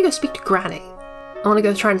 I'm gonna go speak to Granny. I want to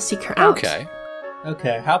go try and seek her out.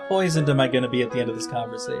 Okay, how poisoned am I going to be at the end of this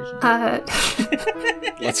conversation?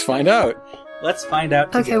 Let's find out. Let's find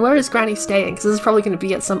out together. Okay, where is Granny staying? Because this is probably going to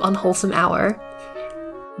be at some unwholesome hour.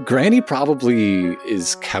 Granny probably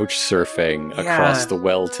is couch surfing across the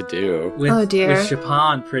well-to-do. Oh dear. With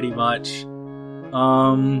Chapin, pretty much.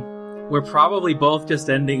 We're probably both just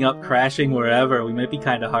ending up crashing wherever. We might be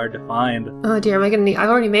kind of hard to find. Oh dear, am I gonna need... I've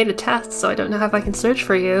already made a test, so I don't know if I can search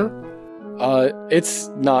for you. It's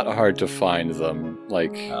not hard to find them.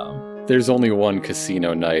 Like, there's only one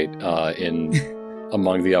casino night in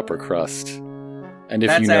among the upper crust. And if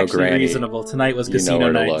that's you know actually Granny, reasonable. Tonight was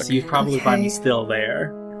casino night, so you'd probably find me still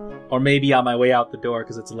there. Or maybe on my way out the door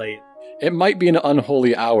because it's late. It might be an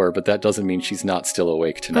unholy hour, but that doesn't mean she's not still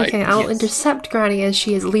awake tonight. Okay, I'll intercept Granny as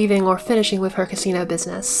she is leaving or finishing with her casino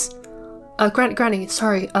business. Granny,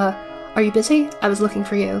 sorry, are you busy? I was looking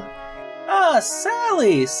for you.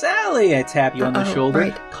 Sally! I tap you on the shoulder.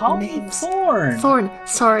 Right. Call me Thorn. Thorn,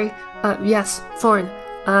 sorry. Yes, Thorn.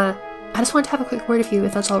 I just wanted to have a quick word with you,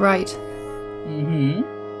 if that's alright.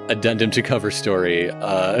 Addendum to cover story.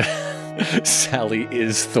 Sally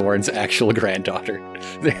is Thorn's actual granddaughter.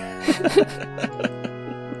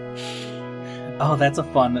 Oh, that's a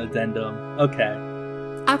fun addendum. Okay.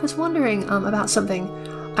 I was wondering about something.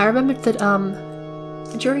 I remembered that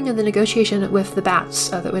during the negotiation with the bats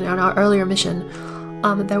that went on our earlier mission,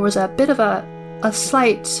 there was a bit of a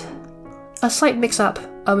slight mix-up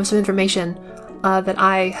with some information that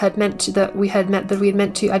I'd meant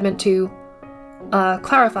to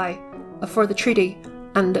clarify for the treaty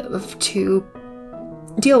and to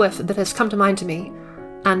deal with, that has come to mind to me.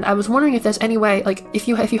 And I was wondering if there's any way, like, if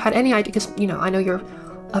you had any idea, because I know you're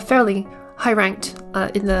fairly high ranked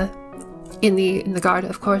in the guard,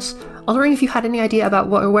 of course. I was wondering if you had any idea about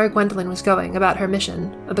where Gwendolyn was going, about her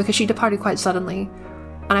mission, because she departed quite suddenly,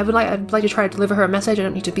 and I'd like to try to deliver her a message. I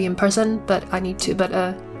don't need to be in person, but I need to. But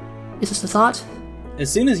is this a thought?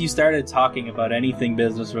 As soon as you started talking about anything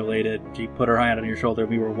business related, she put her hand on your shoulder.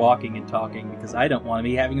 We were walking and talking because I don't want to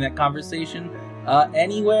be having that conversation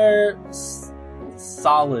anywhere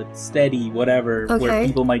solid, steady, whatever, where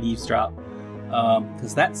people might eavesdrop.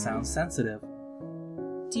 Because that sounds sensitive.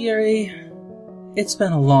 Dearie, it's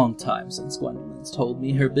been a long time since Gwendolyn's told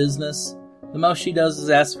me her business. The most she does is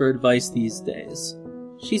ask for advice these days.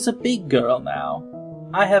 She's a big girl now.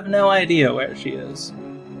 I have no idea where she is.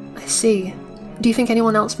 I see. Do you think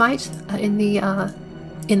anyone else might in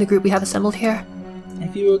the group we have assembled here?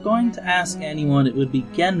 If you were going to ask anyone, it would be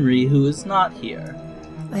Genry, who is not here.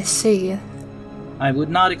 I see. I would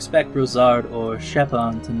not expect Rosard or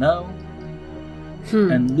Shepan to know.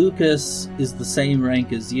 And Lucas is the same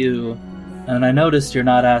rank as you, and I noticed you're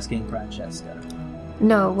not asking Francesca.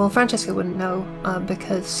 No, well, Francesca wouldn't know,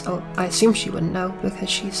 because... Oh, I assume she wouldn't know, because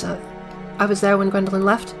she's, I was there when Gwendolyn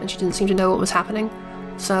left, and she didn't seem to know what was happening,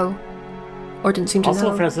 so... Or didn't seem to know.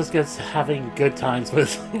 Also, Francesca's having good times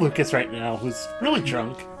with Lucas right now, who's really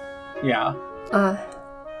drunk. Yeah.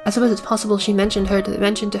 I suppose it's possible she mentioned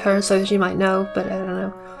to her so she might know, but I don't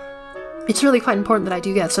know. It's really quite important that I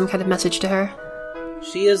do get some kind of message to her.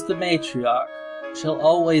 She is the matriarch. She'll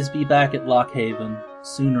always be back at Lockhaven,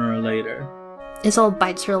 sooner or later. Isol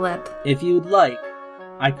bites her lip. If you'd like,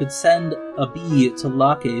 I could send a bee to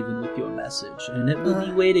Lockhaven with your message, and it will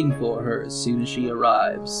be waiting for her as soon as she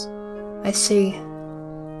arrives. I see.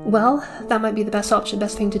 Well, that might be the best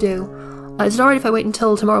thing to do. Is it alright if I wait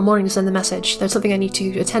until tomorrow morning to send the message? There's something I need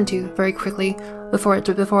to attend to very quickly before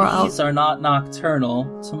I'll... These are not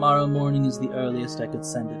nocturnal. Tomorrow morning is the earliest I could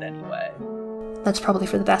send it anyway. That's probably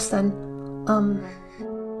for the best then.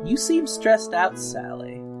 You seem stressed out,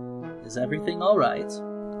 Sally. Is everything alright?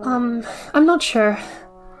 I'm not sure.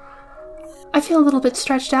 I feel a little bit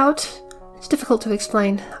stretched out. It's difficult to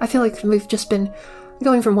explain. I feel like we've just been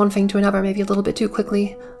going from one thing to another maybe a little bit too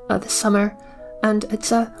quickly this summer, and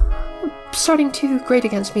it's starting to grate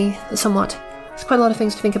against me somewhat. There's quite a lot of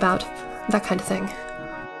things to think about, that kind of thing.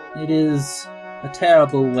 It is a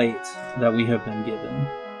terrible weight that we have been given.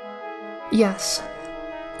 Yes.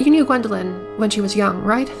 You knew Gwendolyn when she was young,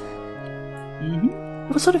 right? Mm-hmm.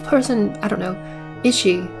 What sort of person, I don't know, is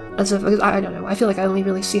she? I don't know, I feel like I only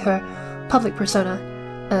really see her public persona,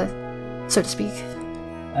 so to speak.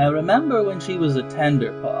 I remember when she was a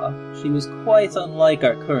Tenderpaw. She was quite unlike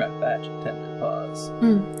our current batch of Tenderpaws.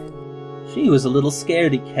 She was a little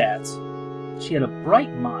scaredy cat. She had a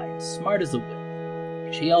bright mind, smart as a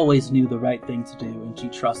whip. She always knew the right thing to do, and she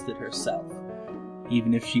trusted herself,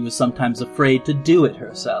 even if she was sometimes afraid to do it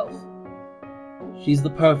herself. She's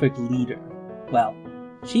the perfect leader. Well,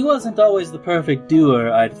 she wasn't always the perfect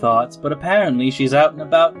doer, I'd thought, but apparently she's out and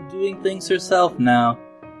about and doing things herself now.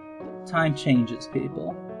 Time changes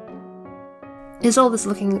people. Isol is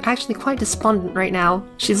looking actually quite despondent right now.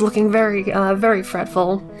 She's looking very, very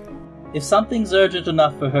fretful. If something's urgent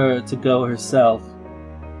enough for her to go herself,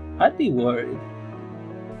 I'd be worried.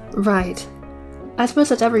 Right. I suppose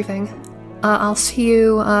that's everything. I'll see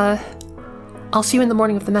you in the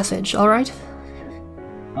morning of the message, alright?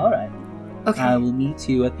 Alright. Okay. I will meet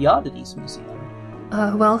you at the Oddities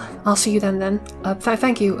Museum. Well, I'll see you then.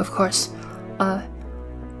 Thank you, of course.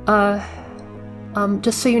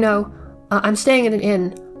 Just so you know, I'm staying in an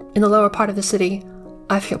inn in the lower part of the city.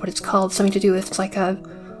 I forget what it's called, something to do with, it's like a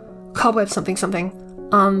cobweb something.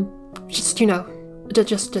 Just,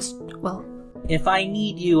 well. If I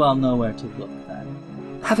need you, I'll know where to look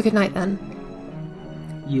then. Have a good night then.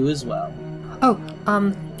 You as well. Oh,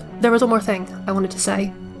 there was one more thing I wanted to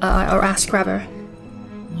say, or ask rather.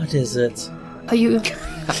 What is it? You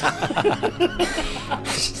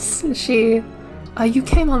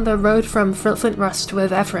came on the road from Flint Rust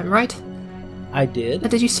with Ephraim, right? I did.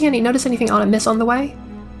 Did you notice anything amiss on the way?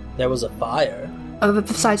 There was a fire.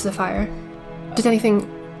 Besides the fire. Did anything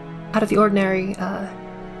out of the ordinary,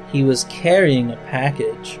 He was carrying a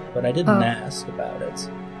package, but I didn't ask about it.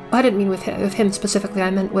 I didn't mean with him specifically, I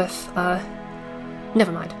meant with,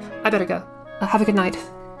 never mind. I better go. Have a good night.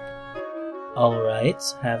 Alright,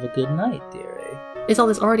 have a good night, dearie. Is all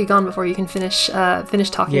this already gone before you can finish talking to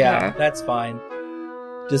her? Yeah, that's fine.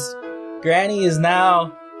 Just, Granny is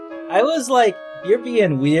now... I was like, you're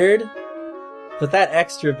being weird, but that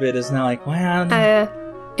extra bit is now like, wow.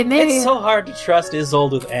 It's so hard to trust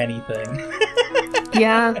Isolde with anything.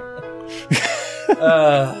 Yeah.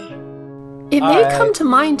 It may come to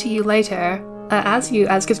mind to you later,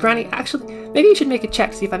 because Granny, actually, maybe you should make a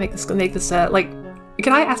check, see if I make this, can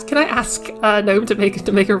I ask Gnome to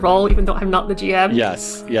make a roll, even though I'm not the GM?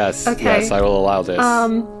 Yes, okay. Yes, I will allow this.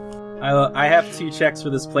 I have 2 checks for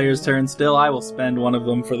this player's turn still. I will spend one of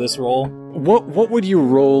them for this roll. What would you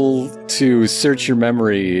roll to search your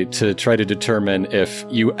memory to try to determine if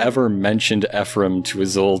you ever mentioned Ephraim to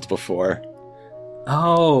Isolde before?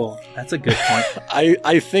 Oh, that's a good point.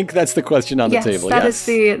 I think that's the question on the table. That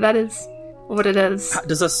is what it is.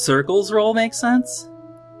 Does a circles roll make sense?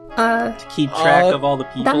 To keep track of all the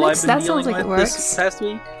people I've been dealing with this past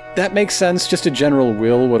week? That makes sense. Just a general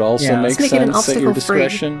will would also make sense at your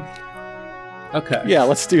discretion. Okay. Yeah,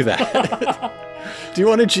 let's do that. Do you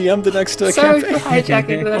want to GM the next Sorry campaign? for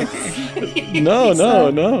hijacking this. No.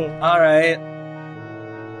 Alright.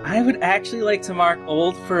 I would actually like to mark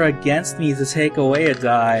old for against me to take away a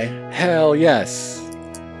die. Hell yes.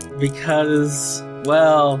 Because,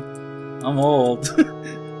 well, I'm old.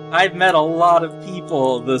 I've met a lot of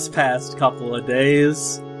people this past couple of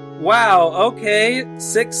days. Wow, okay,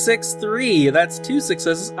 663. That's 2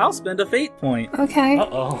 successes. I'll spend a fate point. Okay.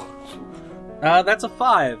 Uh-oh. That's a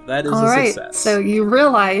 5. That is a success. So you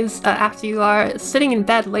realize, after you are sitting in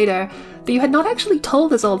bed later, that you had not actually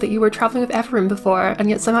told Isolde that you were traveling with Ephraim before, and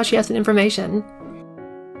yet somehow she has that information.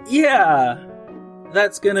 Yeah,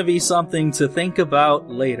 that's gonna be something to think about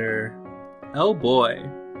later. Oh boy.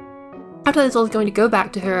 After Isolde's going to go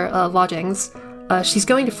back to her lodgings, she's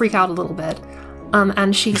going to freak out a little bit,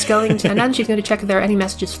 and she's going to, and then she's going to check if there are any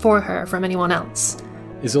messages for her from anyone else.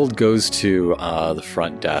 Isolde goes to the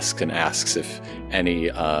front desk and asks if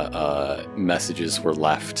any messages were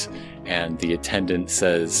left, and the attendant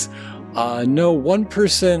says, no, one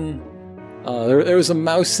person, there was a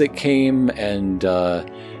mouse that came and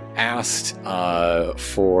asked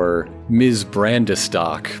for Ms.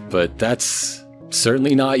 Brandistock, but that's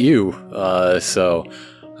certainly not you, so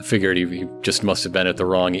I figured he just must have been at the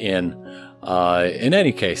wrong inn. In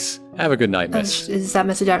any case, have a good night, miss. Is that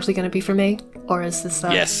message actually going to be for me? Or is this...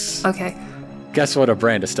 Yes. Okay. Guess what a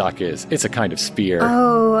Brandistock is? It's a kind of spear.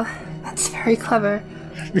 Oh, that's very clever.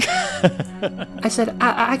 I said,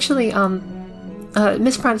 actually,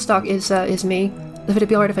 Miss Brandistock is me. Would it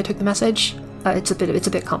be alright if I took the message? It's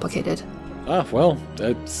a bit complicated. Well,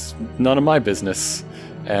 that's none of my business.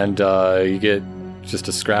 And you get just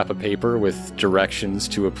a scrap of paper with directions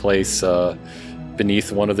to a place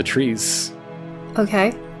beneath one of the trees.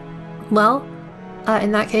 Okay. Well,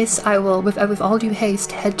 in that case, I will, with all due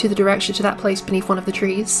haste, head to the direction to that place beneath one of the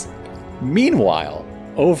trees. Meanwhile,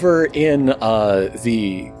 over in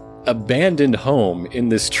the abandoned home in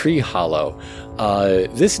this tree hollow,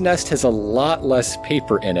 this nest has a lot less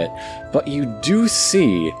paper in it, but you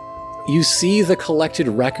see the collected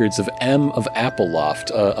records of M of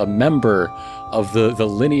Appleloft, a member of the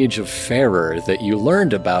lineage of Farer that you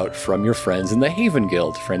learned about from your friends in the Haven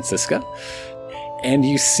Guild, Francisca. And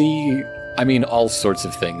you see, all sorts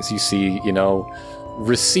of things. You see,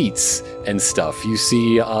 receipts and stuff. You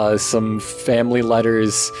see some family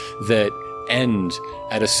letters that end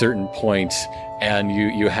at a certain point, and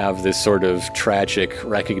you have this sort of tragic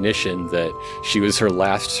recognition that she was her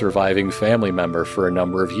last surviving family member for a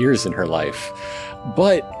number of years in her life.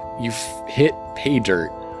 But you've hit pay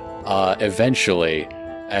dirt eventually,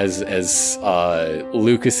 as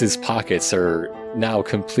Lucas's pockets are now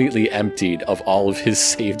completely emptied of all of his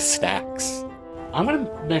saved stacks. I'm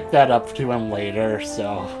gonna make that up to him later,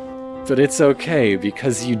 so... But it's okay,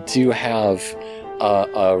 because you do have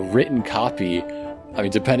a written copy.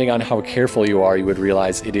 Depending on how careful you are, you would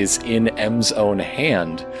realize it is in M's own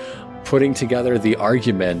hand, putting together the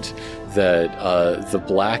argument that the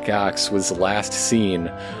Black Axe was last seen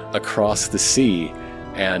across the sea,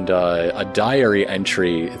 and a diary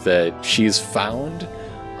entry that she's found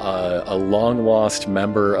a long-lost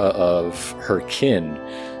member of her kin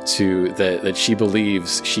that she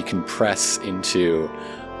believes she can press into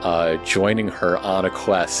joining her on a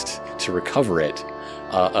quest to recover it.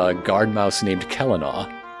 A guard mouse named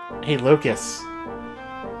Kellenaw. Hey, Lucas.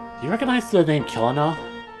 Do you recognize the name Kellenaw?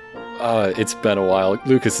 It's been a while.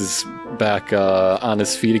 Lucas is back on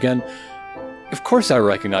his feet again. Of course I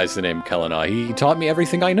recognize the name Kellenaw. He taught me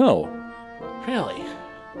everything I know. Really?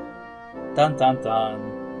 Dun dun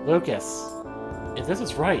dun. Lucas, if this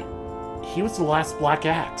is right, he was the last Black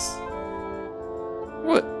Axe.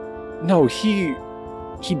 What? No, he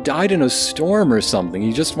died in a storm or something.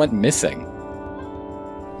 He just went missing.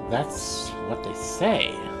 That's what they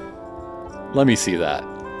say. Let me see that.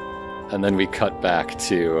 And then we cut back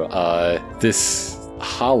to this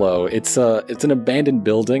hollow. It's an abandoned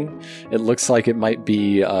building. It looks like it might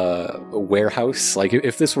be a warehouse. Like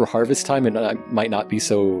if this were harvest time, it might not be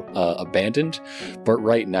so abandoned. But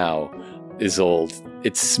right now, Isolde,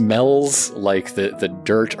 it smells like the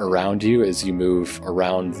dirt around you as you move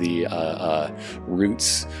around the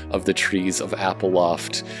roots of the trees of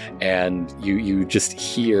Appleloft, and you just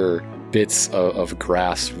hear bits of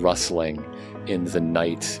grass rustling in the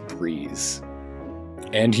night breeze.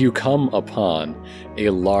 And you come upon a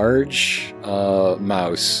large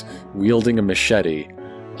mouse wielding a machete.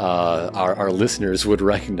 Our listeners would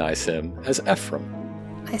recognize him as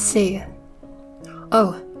Ephraim. I see.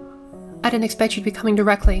 Oh, I didn't expect you to be coming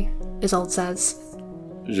directly, Isolde says.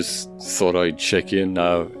 Just thought I'd check in.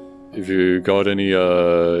 Have you got any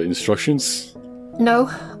instructions? No,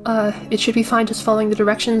 it should be fine just following the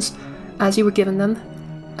directions as you were given them.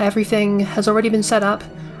 Everything has already been set up.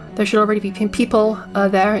 There should already be people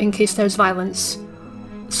there in case there's violence.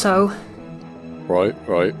 So... Right.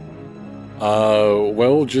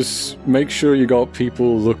 Well, just make sure you got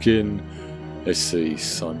people looking... Let's see,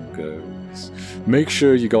 sun goes... Make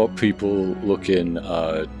sure you got people looking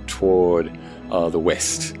toward the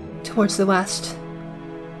west. Towards the west.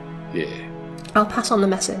 Yeah. I'll pass on the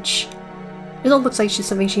message. It all looks like she's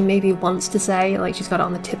something she maybe wants to say, like she's got it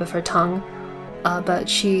on the tip of her tongue. But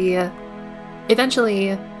she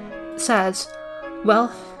eventually says,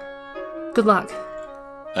 well, good luck.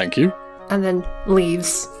 Thank you. And then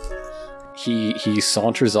leaves. He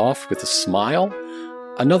saunters off with a smile.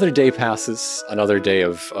 Another day passes, another day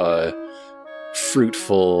of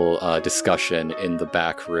fruitful discussion in the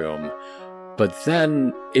back room. But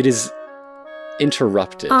then it is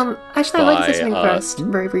interrupted. Actually, I'd like to say something first,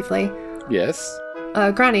 very briefly. Yes?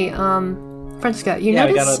 Granny, Francisca, you I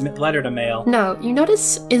notice... got a letter to mail. No, you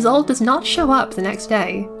notice Isolde does not show up the next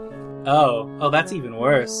day. Oh, that's even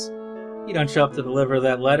worse. You don't show up to deliver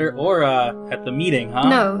that letter or at the meeting, huh?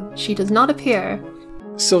 No, she does not appear.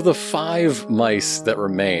 So the 5 mice that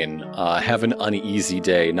remain have an uneasy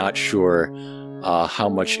day, not sure how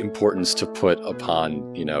much importance to put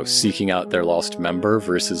upon, seeking out their lost member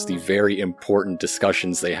versus the very important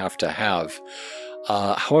discussions they have to have.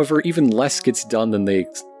 However, even less gets done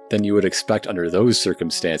than you would expect under those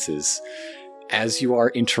circumstances. As you are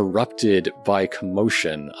interrupted by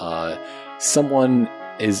commotion, someone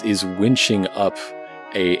is winching up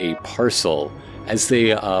a parcel. As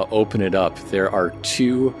they open it up, there are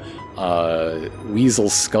 2 weasel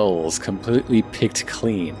skulls completely picked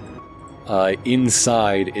clean.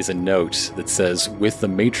 Inside is a note that says, "With the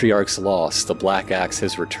matriarch's loss, the Black Axe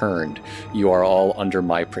has returned. You are all under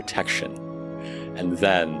my protection." And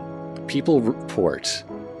then people report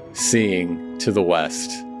seeing to the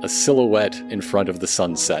west a silhouette in front of the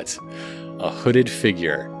sunset, a hooded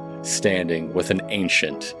figure standing with an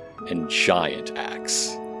ancient and giant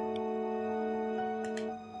axe.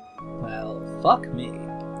 Well, fuck me.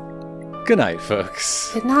 Good night,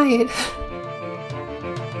 folks. Good night.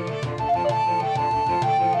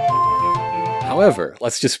 However,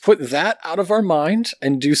 let's just put that out of our mind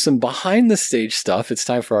and do some behind-the-stage stuff. It's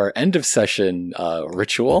time for our end-of-session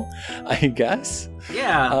ritual, I guess.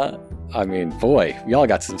 Yeah. Boy, we all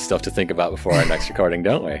got some stuff to think about before our next recording,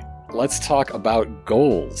 don't we? Let's talk about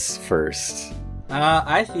goals first.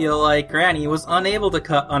 I feel like Granny was unable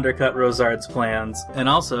to undercut Rosard's plans, and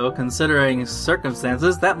also, considering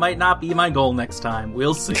circumstances, that might not be my goal next time.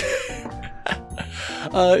 We'll see.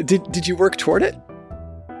 Did you work toward it?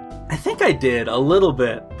 I think I did, a little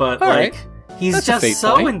bit, but, he's That's just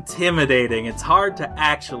so point. Intimidating, it's hard to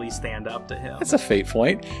actually stand up to him. That's a fate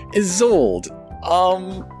point. Isolde,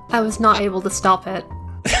 I was not able to stop it.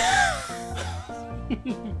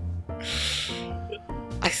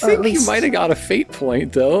 I think you might have got a fate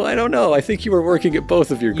point, though. I don't know. I think you were working at both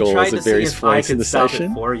of your goals at various points in the session. I tried to see if I could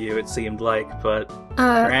stop it for you, it seemed like, but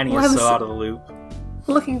Granny is so out of the loop.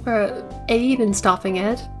 Looking for aid in stopping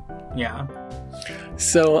it. Yeah.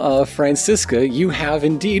 So, Francisca, you have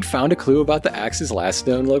indeed found a clue about the axe's last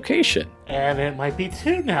known location. And it might be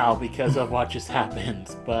 2 now because of what just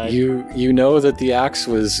happened, but... You know that the axe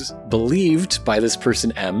was believed by this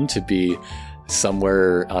person M to be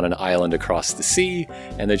somewhere on an island across the sea,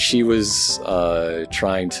 and that she was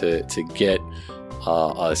trying to get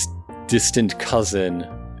a distant cousin,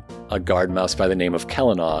 a guard mouse by the name of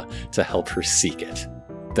Kellenaw, to help her seek it.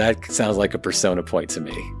 That sounds like a persona point to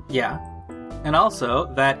me. Yeah. And also,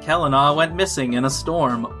 that Kellenaw went missing in a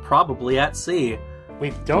storm, probably at sea.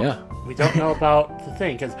 We don't know about the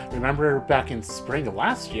thing, because remember back in spring of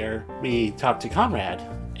last year, we talked to Conrad,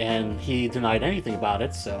 and he denied anything about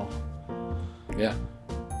it, so... Yeah.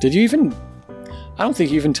 Did you even... I don't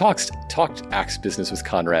think you even talked axe business with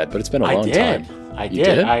Conrad, but it's been a long time. I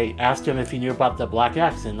did. I asked him if he knew about the Black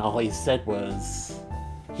Axe, and all he said was...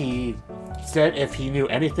 He said if he knew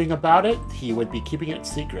anything about it, he would be keeping it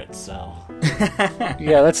secret, so...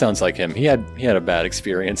 Yeah, that sounds like him. He had a bad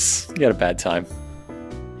experience. He had a bad time.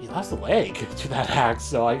 He lost a leg to that axe,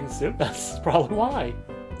 so I assume that's probably why.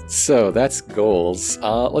 So, that's goals.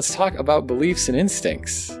 Let's talk about beliefs and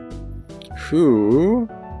instincts. who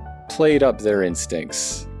played up their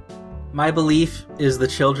instincts. My belief is the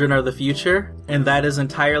children are the future, and that is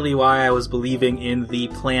entirely why I was believing in the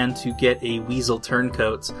plan to get a weasel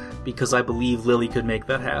turncoat, because I believe Lily could make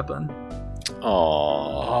that happen. Aww.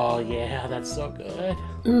 Oh, yeah, that's so good.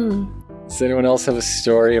 Does anyone else have a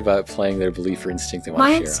story about playing their belief or instinct they want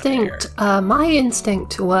My to share on air? my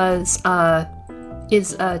instinct was to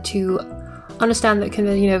understand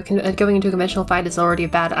that going into a conventional fight is already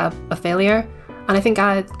a failure, and I think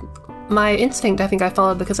my instinct I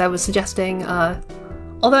followed because I was suggesting,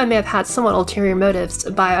 although I may have had somewhat ulterior motives,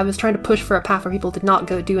 I was trying to push for a path where people did not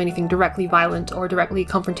go do anything directly violent or directly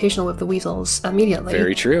confrontational with the weasels immediately.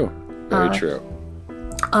 Very true. Very true.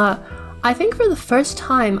 I think for the first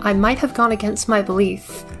time, I might have gone against my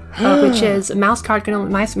belief, which is mouse kind can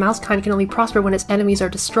only prosper when its enemies are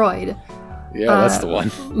destroyed. Yeah, that's the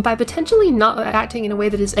one. By potentially not acting in a way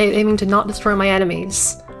that is aiming to not destroy my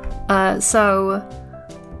enemies. But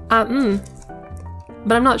I'm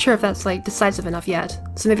not sure if that's decisive enough yet.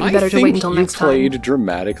 So maybe it'd be better to wait until next time. I think you played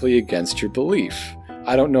dramatically against your belief.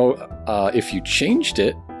 I don't know if you changed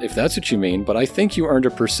it, if that's what you mean, but I think you earned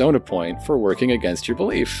a persona point for working against your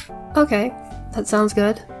belief. Okay, that sounds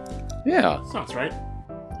good. Yeah. Sounds right.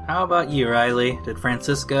 How about you, Riley? Did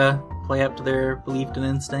Francisca play up to their belief and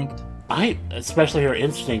instinct? Especially her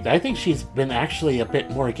instinct, I think she's been actually a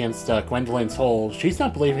bit more against Gwendolyn's whole... She's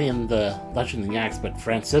not believing in the Legend of the Axe, but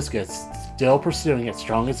Francisca's still pursuing it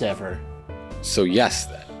strong as ever. So yes,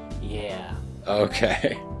 then. Yeah.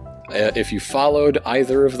 Okay. If you followed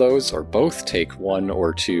either of those, or both, take 1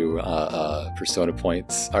 or 2 persona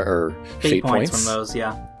points, or fate points from those,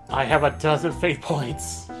 yeah. I have a dozen fate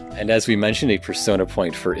points. And as we mentioned, a persona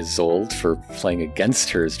point for Isolde for playing against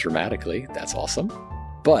hers dramatically. That's awesome.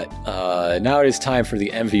 But now it is time for the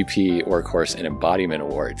MVP, Orc-Horse, and Embodiment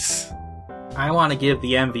Awards. I want to give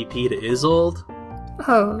the MVP to Isolde.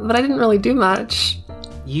 Oh, but I didn't really do much.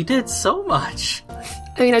 You did so much.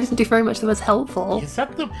 I mean, I didn't do very much that was helpful. You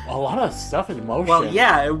set a lot of stuff in motion. Well,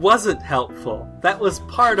 yeah, it wasn't helpful. That was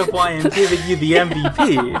part of why I'm giving you the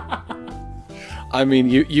MVP. I mean,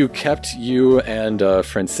 you kept you and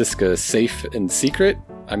Francisca safe and secret.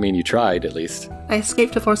 I mean, you tried, at least. I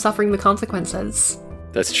escaped before suffering the consequences.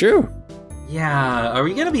 That's true. Yeah, are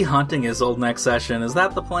we going to be hunting Isolde next session? Is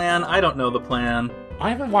that the plan? I don't know the plan. I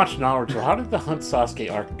haven't watched Naruto. How did the Hunt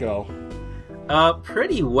Sasuke arc go?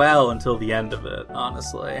 Pretty well until the end of it,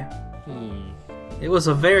 honestly. It was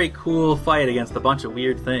a very cool fight against a bunch of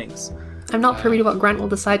weird things. I'm not privy to what Grant will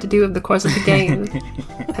decide to do in the course of the game.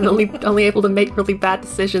 I'm only able to make really bad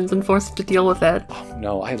decisions and forced to deal with it. Oh,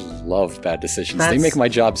 no, I love bad decisions. They make my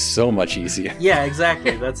job so much easier. Yeah,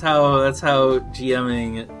 exactly. That's how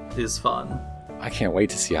GMing is fun. I can't wait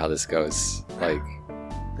to see how this goes.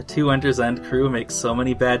 The 2 Ender's End crew makes so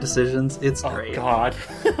many bad decisions. It's great. Oh, God.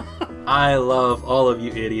 I love all of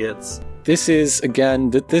you idiots. This is, again,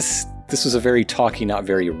 this was a very talky, not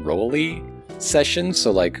very roll-y session,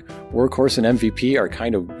 so Workhorse and MVP are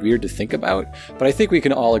kind of weird to think about, but I think we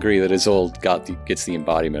can all agree that Isolde gets the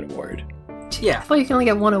Embodiment Award. Yeah. I thought you can only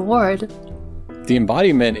get 1 award. The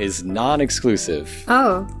Embodiment is non-exclusive.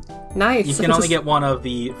 Oh, nice. You can only get 1 of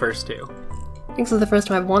the first 2. I think this is the first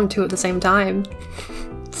time I've won 2 at the same time.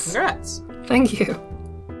 Congrats. Thank you.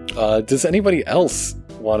 Does anybody else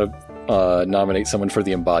want to nominate someone for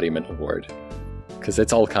the Embodiment Award? Because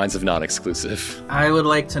it's all kinds of non-exclusive. I would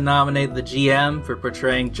like to nominate the GM for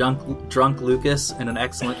portraying drunk Lucas in an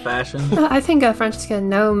excellent fashion. I think Francisca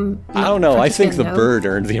Gnome... I don't know. I think the bird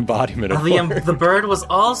earned the Embodiment Award. The bird was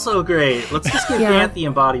also great. Let's just give Grant the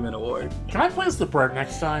Embodiment Award. Can I play as the bird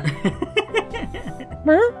next time?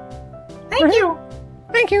 Thank you.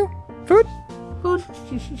 Thank you. Food.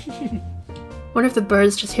 Wonder if the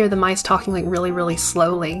birds just hear the mice talking really, really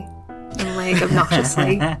slowly and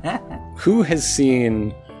obnoxiously. Who has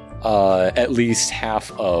seen at least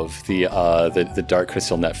half of the Dark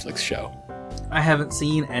Crystal Netflix show? I haven't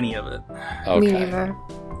seen any of it. Okay. Me neither.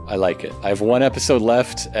 I like it. I have 1 episode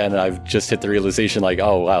left, and I've just hit the realization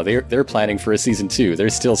oh wow, they're planning for a season 2.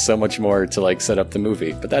 There's still so much more to set up the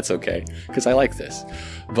movie, but that's okay because I like this.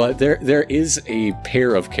 But there is a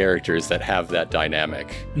pair of characters that have that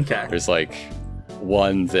dynamic. Okay. There's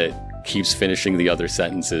one that keeps finishing the other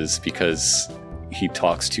sentences because he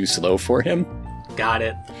talks too slow for him. Got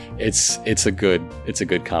it. It's a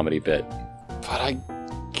good comedy bit. But I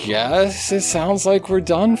guess it sounds like we're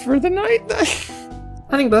done for the night.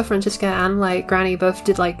 I think both Francisca and Granny both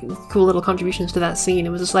did cool little contributions to that scene. It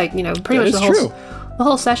was just pretty much the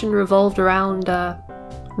whole session revolved around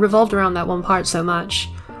that one part so much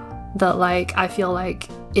that I feel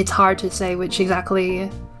it's hard to say which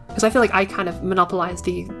exactly Because I feel like I kind of monopolized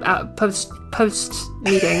the post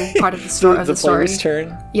meeting part of the story. The player's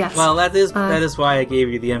turn? Yes. Well, that is why I gave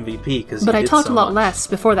you the MVP, because but I talked a lot less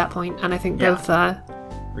before that point, and I think both...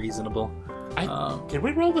 reasonable. Did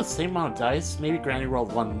we roll the same amount of dice? Maybe Granny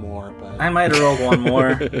rolled one more, but... I might have rolled one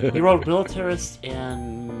more. He rolled Militarist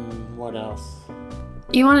and... what else?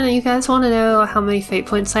 You guys want to know how many fate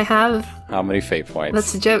points I have? How many fate points?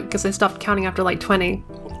 That's a joke, because I stopped counting after like 20.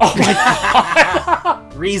 Oh my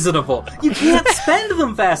god! Reasonable. You can't spend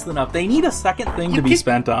them fast enough. They need a second thing to be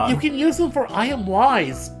spent on. You can use them for I am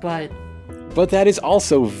wise, but... But that is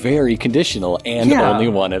also very conditional and only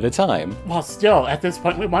one at a time. Well, still, at this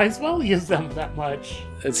point, we might as well use them that much.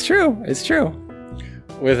 It's true.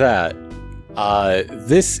 With that,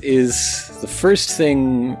 this is the first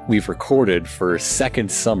thing we've recorded for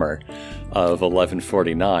second summer of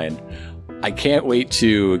 1149. I can't wait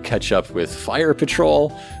to catch up with Fire Patrol,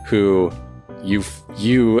 who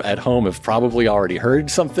you at home have probably already heard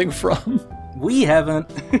something from. We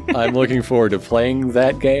haven't. I'm looking forward to playing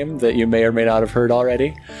that game that you may or may not have heard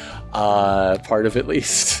already, part of at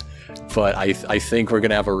least. But I think we're going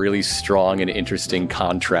to have a really strong and interesting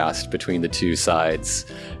contrast between the two sides,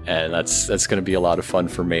 and that's going to be a lot of fun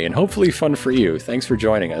for me, and hopefully fun for you. Thanks for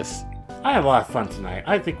joining us. I had a lot of fun tonight.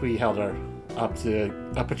 I think we held her up to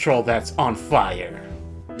a patrol that's on fire.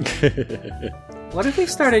 What if we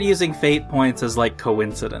started using fate points as, like,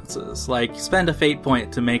 coincidences? Like, spend a fate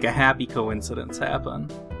point to make a happy coincidence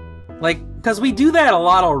happen. Like, because we do that a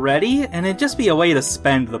lot already, and it'd just be a way to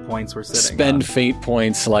spend the points we're sitting on. Spend fate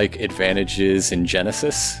points like advantages in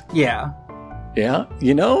Genesis? Yeah. Yeah,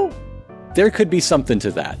 there could be something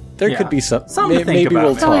to that. There could be something to think about.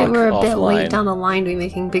 We'll I feel like talk we're a bit offline. late down the line to be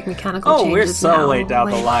making big mechanical changes. Oh, we're so late down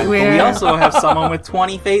the line. But we also have someone with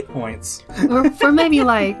 20 fate points. we're maybe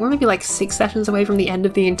like 6 sessions away from the end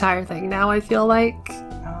of the entire thing now, I feel like.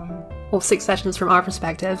 Well, 6 sessions from our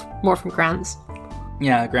perspective, more from Grant's.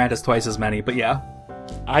 Yeah, Grant has twice as many, but yeah.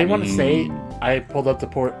 I want to say, I pulled up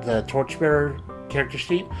the Torchbearer character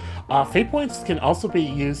sheet. Fate points can also be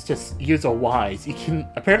used to use a wise. You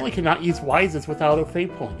apparently cannot use wises without a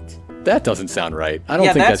fate point. That doesn't sound right. I don't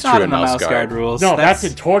think that's true in Mouse Guard rules. No, that's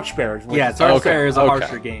in Torchbearer. Yeah, Torchbearer is a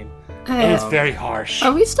harsher game. And it's very harsh.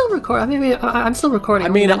 Are we still recording? I mean, I'm still recording. I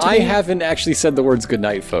mean, I haven't actually said the words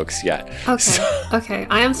goodnight, folks, yet. Okay, okay.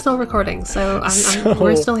 I am still recording, so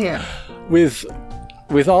we're still here.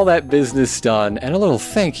 With all that business done, and a little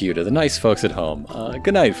thank you to the nice folks at home.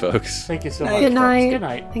 Good night, folks. Thank you so much. Good night. Good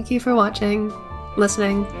night. Thank you for watching,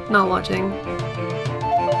 listening, not watching.